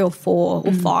 3 or 4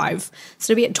 or 5.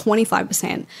 So to be at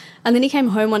 25%. And then he came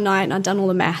home one night and I'd done all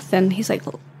the math and he's like,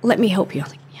 let me help you. I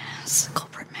was like, yes,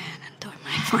 corporate man and doing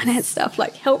my finance stuff,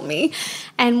 like, help me.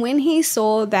 And when he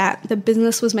saw that the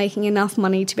business was making enough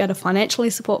money to be able to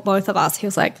financially support both of us, he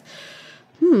was like,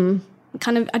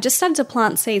 I just started to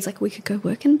plant seeds. Like, we could go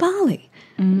work in Bali.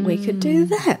 We could do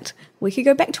that. We could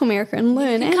go back to America and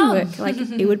learn and work. Like,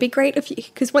 it would be great if you,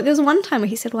 because there was one time where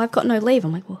he said, well, I've got no leave.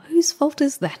 I'm like, well, whose fault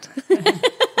is that?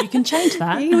 You can change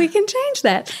that. We can change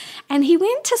that. And he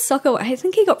went to soccer. I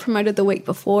think he got promoted the week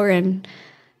before, and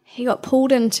he got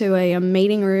pulled into a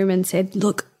meeting room and said,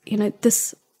 look,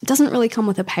 this doesn't really come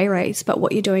with a pay raise, but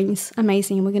what you're doing is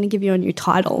amazing and we're going to give you a new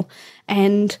title.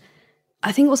 And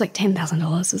I think it was like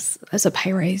 $10,000 as a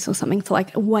pay raise or something for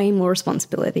like way more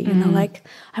responsibility. And they're like,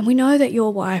 and we know that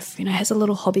your wife, has a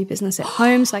little hobby business at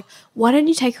home. So like, why don't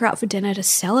you take her out for dinner to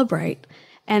celebrate?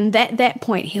 And that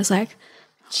point, he was like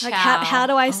how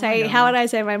do I say, how would I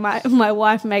say my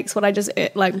wife makes what I just,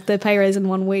 like, the pay raise in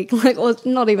 1 week? Like, well,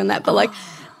 not even that, but like,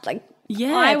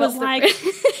 yeah, I was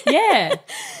yeah.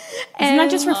 Isn't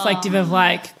that just reflective of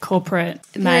like corporate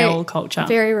male culture?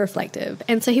 Very reflective.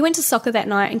 And so he went to soccer that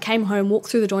night and came home, walked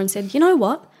through the door and said, you know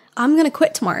what? I'm going to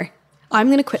quit tomorrow. I'm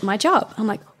going to quit my job. I'm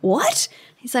like, what?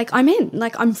 He's like, I'm in.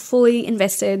 Like, I'm fully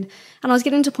invested. And I was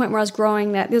getting to a point where I was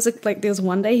growing that there was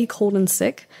one day he called in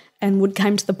sick and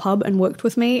came to the pub and worked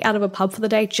with me out of a pub for the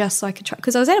day just so I could try.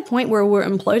 Because I was at a point where we were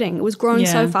imploding. It was growing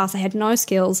so fast. I had no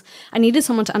skills. I needed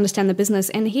someone to understand the business.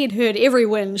 And he had heard every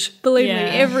whinge, believe me,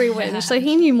 every whinge. So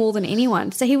he knew more than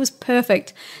anyone. So he was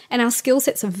perfect. And our skill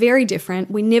sets are very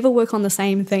different. We never work on the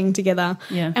same thing together.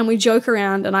 Yeah. And we joke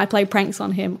around and I play pranks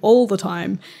on him all the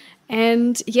time.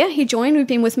 And yeah, he joined. We've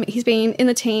been with me. He's been in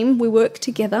the team. We work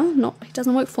together. He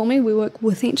doesn't work for me. We work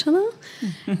with each other.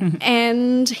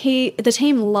 And the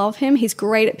team love him. He's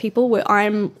great at people. Where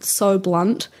I'm so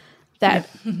blunt that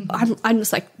I'm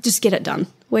just like, just get it done.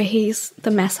 Where he's the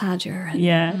massager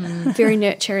and very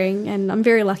nurturing. And I'm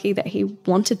very lucky that he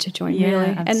wanted to join. Really.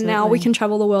 Absolutely. And now we can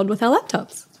travel the world with our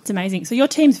laptops. It's amazing. So your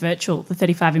team's virtual. The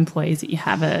 35 employees that you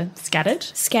have are scattered?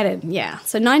 Scattered, yeah.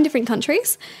 So 9 different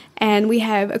countries. And we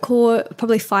have a core,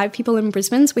 probably 5 people in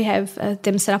Brisbane. So we have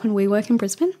them set up in WeWork in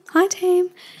Brisbane. Hi, team.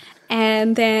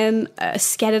 And then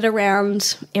scattered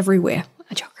around everywhere.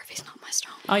 Geography is not my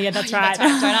strong Oh, yeah, that's right.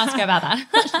 Don't ask her about that.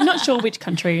 Not sure which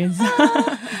countries.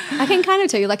 I can kind of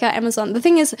tell you, like our Amazon, the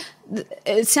thing is,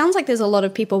 it sounds like there's a lot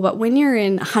of people, but when you're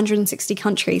in 160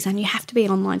 countries and you have to be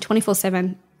online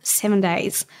 24/7, 7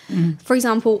 days. For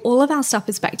example, all of our stuff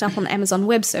is backed up on the Amazon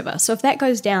web server. So if that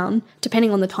goes down, depending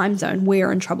on the time zone,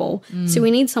 we're in trouble. So we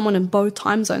need someone in both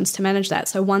time zones to manage that.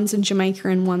 So one's in Jamaica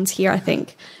and one's here, I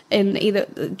think. And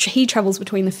he travels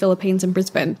between the Philippines and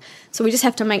Brisbane. So we just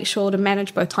have to make sure to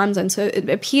manage both time zones. So it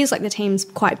appears like the team's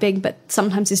quite big, but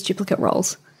sometimes there's duplicate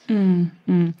roles.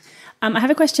 I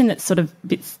have a question that's sort of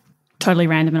totally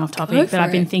random and off topic, but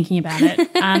I've been thinking about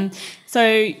it. So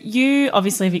you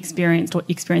obviously have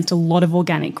experienced a lot of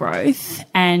organic growth,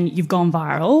 and you've gone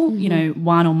viral, you know,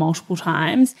 one or multiple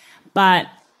times, but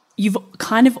you've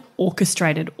kind of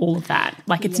orchestrated all of that.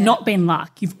 Like it's not been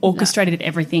luck. You've orchestrated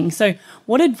everything. So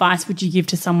what advice would you give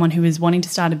to someone who is wanting to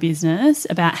start a business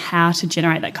about how to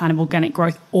generate that kind of organic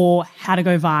growth or how to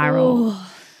go viral?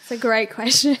 Oh, it's a great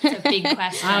question. It's a big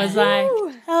question. I was like,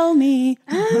 tell me.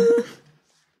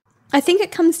 I think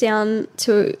it comes down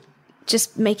to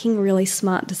just making really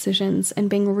smart decisions and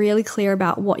being really clear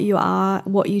about what you are,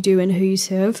 what you do, and who you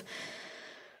serve.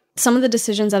 Some of the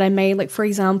decisions that I made, like for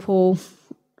example,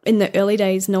 in the early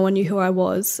days, no one knew who I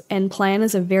was, and PLANN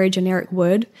is a very generic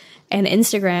word. And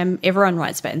Instagram, everyone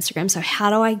writes about Instagram. So how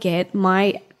do I get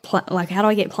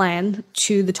PLANN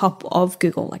to the top of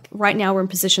Google? Like right now, we're in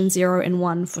position 0 and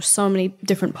 1 for so many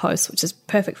different posts, which is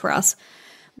perfect for us.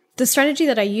 The strategy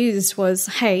that I used was,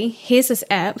 hey, here's this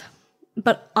app,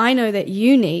 but I know that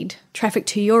you need traffic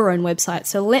to your own website.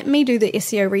 So let me do the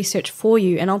SEO research for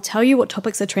you, and I'll tell you what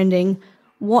topics are trending,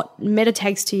 what meta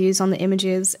tags to use on the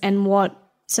images, and what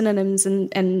synonyms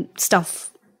and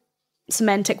stuff,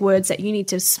 semantic words that you need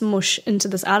to smush into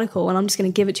this article. And I'm just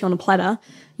going to give it to you on a platter.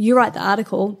 You write the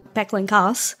article, backlink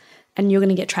us, and you're going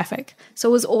to get traffic. So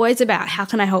it was always about how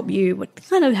can I help you, what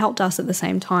kind of helped us at the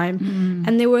same time.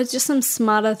 And there was just some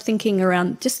smarter thinking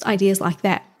around just ideas like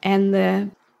that.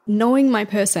 And knowing my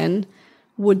person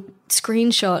would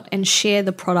screenshot and share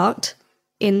the product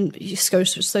in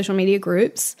social media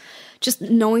groups, just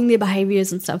knowing their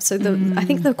behaviors and stuff. So I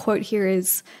think the quote here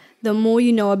is, the more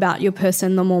you know about your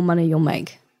person, the more money you'll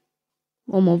make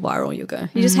or more viral you'll go.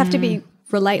 You just have to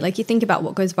relate. Like you think about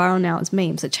what goes viral now as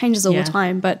memes. It changes all the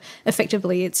time, but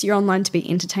effectively it's you're online to be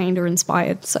entertained or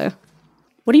inspired. So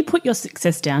what do you put your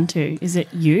success down to? Is it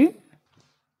you?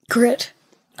 Grit.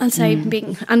 I'd say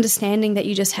being understanding that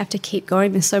you just have to keep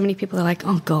going. There's so many people that are like,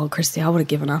 oh God, Christy, I would have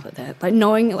given up at that. Like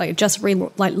knowing, like just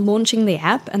launching the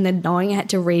app and then knowing I had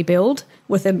to rebuild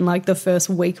within like the first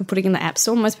week of putting in the app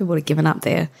store. Most people would have given up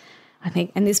there, I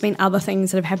think. And there's been other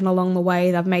things that have happened along the way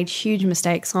that I've made huge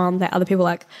mistakes on that other people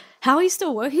are like, how are you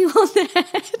still working on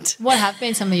that? What have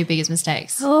been some of your biggest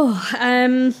mistakes?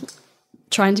 Trying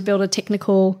to build a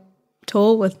technical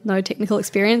tool with no technical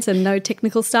experience and no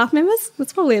technical staff members.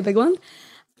 That's probably a big one.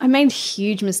 I made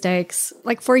huge mistakes.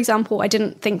 Like, for example, I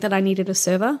didn't think that I needed a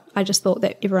server. I just thought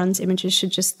that everyone's images should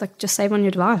just save on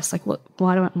your device. Like,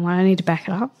 why do I need to back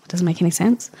it up? It doesn't make any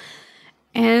sense.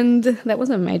 And that was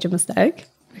a major mistake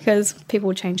because people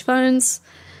would change phones.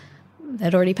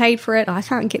 They'd already paid for it. I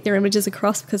can't get their images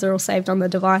across because they're all saved on the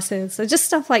devices. So just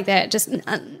stuff like that, just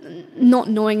not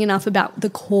knowing enough about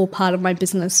the core part of my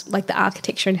business, like the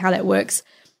architecture and how that works.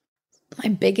 My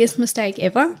biggest mistake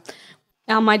ever.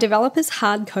 My developers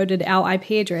hard-coded our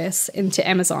IP address into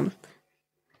Amazon.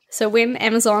 So when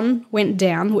Amazon went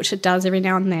down, which it does every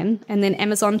now and then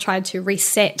Amazon tried to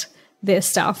reset their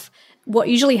stuff, what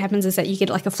usually happens is that you get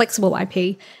like a flexible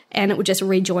IP and it would just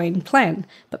rejoin PLANN.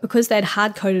 But because they'd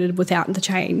hard-coded without the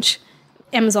change,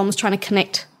 Amazon was trying to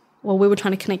connect, well, we were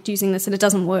trying to connect using this and it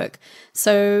doesn't work.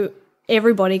 So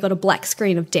everybody got a black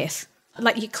screen of death.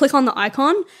 Like you click on the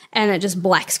icon and it just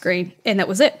black screen and that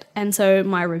was it. And so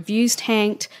my reviews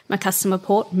tanked, my customer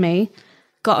support, me,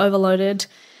 got overloaded.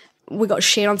 We got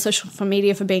shared on social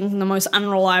media for being the most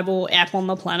unreliable app on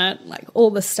the planet, like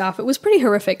all this stuff. It was pretty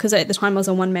horrific because at the time I was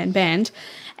a one-man band.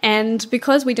 And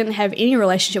because we didn't have any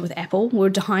relationship with Apple, we were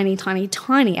a tiny, tiny,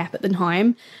 tiny app at the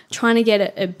time, trying to get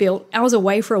it built. I was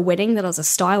away for a wedding that I was a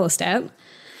stylist at.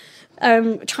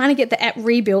 Trying to get the app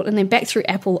rebuilt and then back through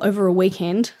Apple over a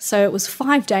weekend. So it was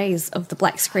 5 days of the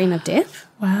black screen of death.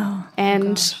 Wow.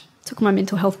 And took my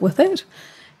mental health with it.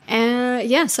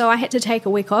 So I had to take a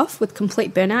week off with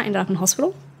complete burnout, ended up in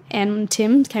hospital. And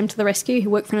Tim came to the rescue. He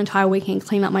worked for an entire weekend,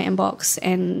 cleaned up my inbox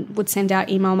and would send out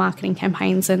email marketing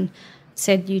campaigns and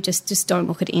said, you just don't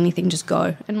look at anything, just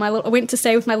go. And I went to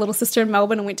stay with my little sister in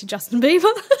Melbourne and went to Justin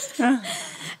Bieber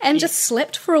and just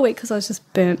slept for a week because I was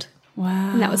just burnt.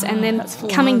 Wow. And then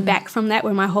coming back from that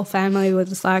where my whole family was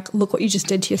just like, look what you just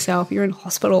did to yourself. You're in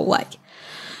hospital. Like,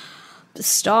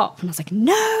 stop. And I was like,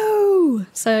 no.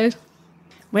 So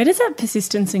where does that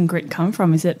persistence and grit come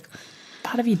from? Is it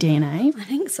part of your DNA? I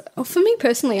think so. Well, for me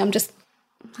personally, I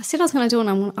said I was going to do it,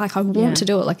 and I want to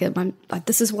do it. Like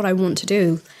this is what I want to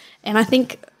do. And I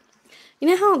think, you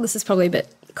know how this is probably a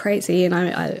bit crazy, and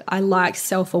I like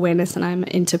self-awareness and I'm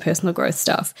into personal growth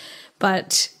stuff.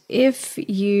 But if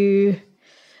you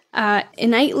are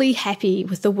innately happy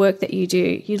with the work that you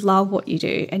do, you love what you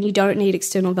do, and you don't need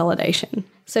external validation.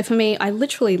 So for me, I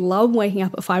literally love waking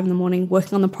up at 5 a.m,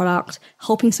 working on the product,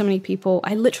 helping so many people.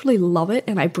 I literally love it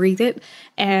and I breathe it,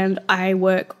 and I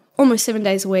work almost 7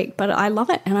 days a week, but I love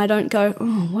it, and I don't go,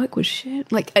 oh, work was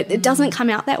shit. Like it doesn't come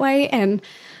out that way, and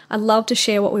I love to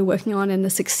share what we're working on and the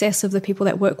success of the people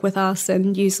that work with us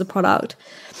and use the product.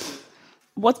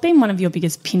 What's been one of your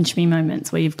biggest pinch me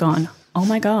moments where you've gone, oh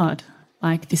my God,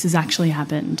 like this has actually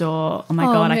happened, or oh my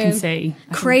God, man. I can see.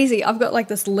 Crazy. I've got like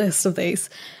this list of these.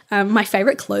 My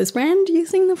favorite clothes brand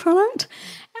using the product.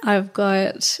 I've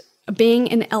got being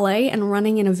in LA and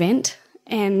running an event,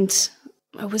 and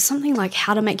it was something like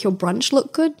how to make your brunch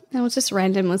look good. It was just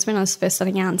random. It was when I was first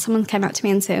starting out, and someone came up to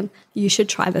me and said, you should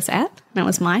try this app. And it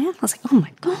was my app. I was like, oh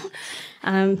my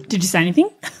God. Did you say anything?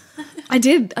 I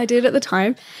did at the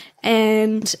time.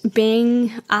 And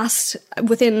being asked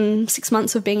within 6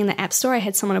 months of being in the App Store, I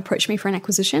had someone approach me for an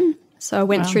acquisition. So I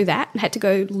went through that and had to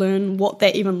go learn what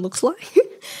that even looks like.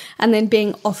 And then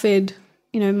being offered,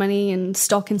 money and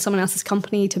stock in someone else's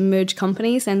company to merge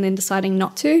companies, and then deciding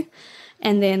not to.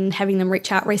 And then having them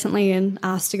reach out recently and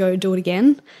ask to go do it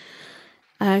again,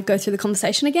 go through the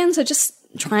conversation again. So just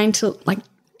trying to, like,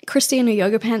 Christy in her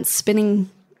yoga pants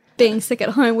spinning, being sick at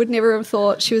home, would never have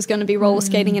thought she was going to be roller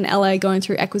skating in LA, going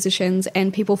through acquisitions,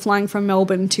 and people flying from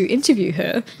Melbourne to interview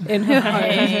her in her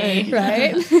home,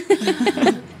 right?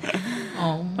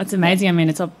 Oh, that's amazing. I mean,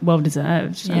 it's well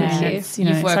deserved. Yeah. I mean, it's,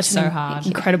 You've worked such so an hard.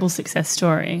 incredible success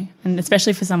story, and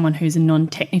especially for someone who's a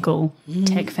non-technical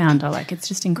tech founder, like it's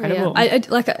just incredible. Yeah.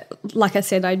 Like I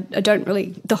said, I don't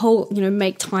really, the whole,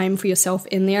 make time for yourself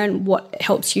in there and what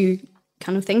helps you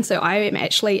kind of thing. So I am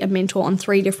actually a mentor on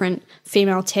 3 different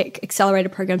female tech accelerator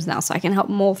programs now, so I can help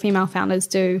more female founders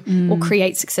do or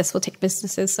create successful tech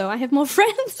businesses, so I have more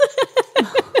friends.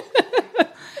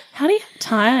 How do you have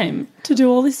time to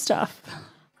do all this stuff?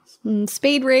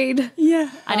 Speed read. Yeah.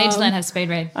 I need to learn how to speed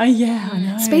read. Oh, yeah, I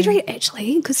know. Speed read,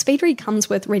 actually, because speed read comes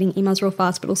with reading emails real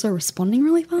fast, but also responding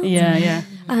really fast. Yeah, yeah.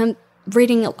 I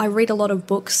read a lot of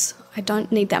books. I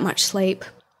don't need that much sleep.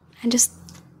 And just,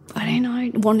 I don't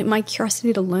know, wanted my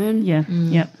curiosity to learn. Yeah,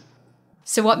 yep.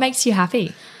 So what makes you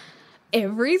happy?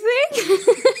 Everything.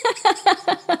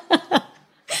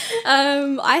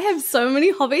 I have so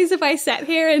many hobbies. If I sat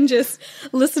here and just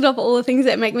listed off all the things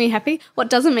that make me happy, what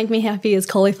doesn't make me happy is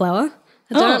cauliflower.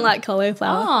 I don't like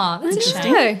cauliflower. Oh, that's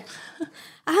interesting.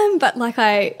 But like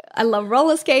I love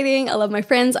roller skating. I love my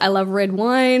friends. I love red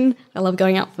wine. I love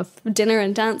going out for dinner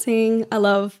and dancing. I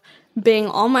love being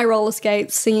on my roller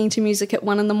skates, singing to music at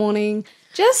 1 a.m.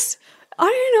 Just, I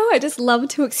don't know. I just love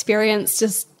to experience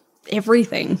just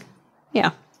everything.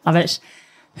 Yeah. Love it.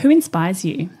 Who inspires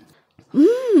you?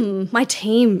 My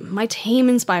team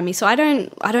inspire me. So I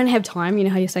don't have time, you know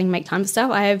how you're saying make time for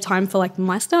stuff. I have time for like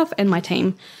my stuff and my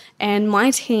team. And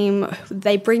my team,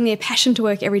 they bring their passion to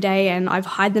work every day, and I've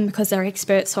hired them because they're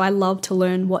experts, so I love to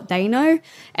learn what they know,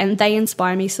 and they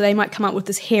inspire me. So they might come up with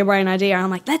this harebrained idea, and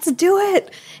I'm like, let's do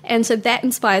it. And so that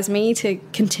inspires me to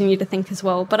continue to think as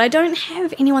well. But I don't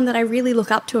have anyone that I really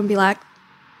look up to and be like,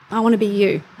 I want to be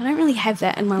you. I don't really have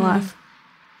that in my life.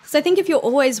 So I think if you're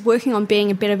always working on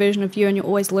being a better version of you and you're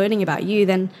always learning about you,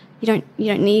 then you don't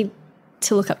need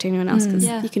to look up to anyone else, because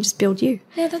you can just build you.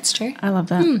 Yeah, that's true. I love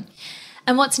that.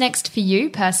 And what's next for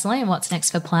you personally, and what's next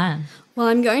for PLANN? Well,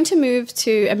 I'm going to move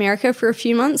to America for a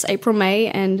few months, April, May,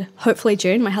 and hopefully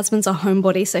June. My husband's a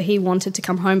homebody, so he wanted to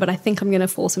come home, but I think I'm going to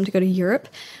force him to go to Europe.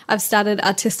 I've started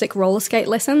artistic roller skate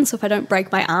lessons, so if I don't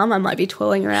break my arm, I might be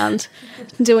twirling around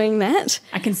doing that.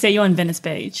 I can see you on Venice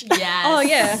Beach. Yes. Oh,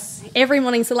 yeah. Every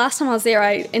morning. So last time I was there,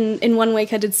 in 1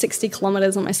 week, I did 60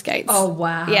 kilometres on my skates. Oh,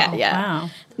 wow. Yeah. Wow.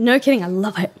 No kidding. I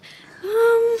love it.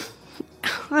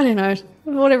 I don't know.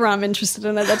 Whatever I'm interested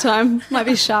in at the time. Might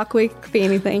be Shark Week, could be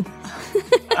anything.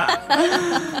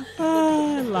 I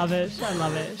love it. I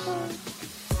love it.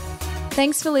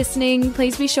 Thanks for listening.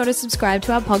 Please be sure to subscribe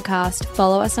to our podcast,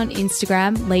 follow us on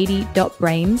Instagram,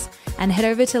 lady.brains, and head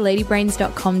over to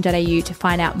ladybrains.com.au to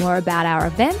find out more about our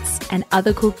events and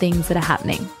other cool things that are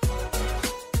happening.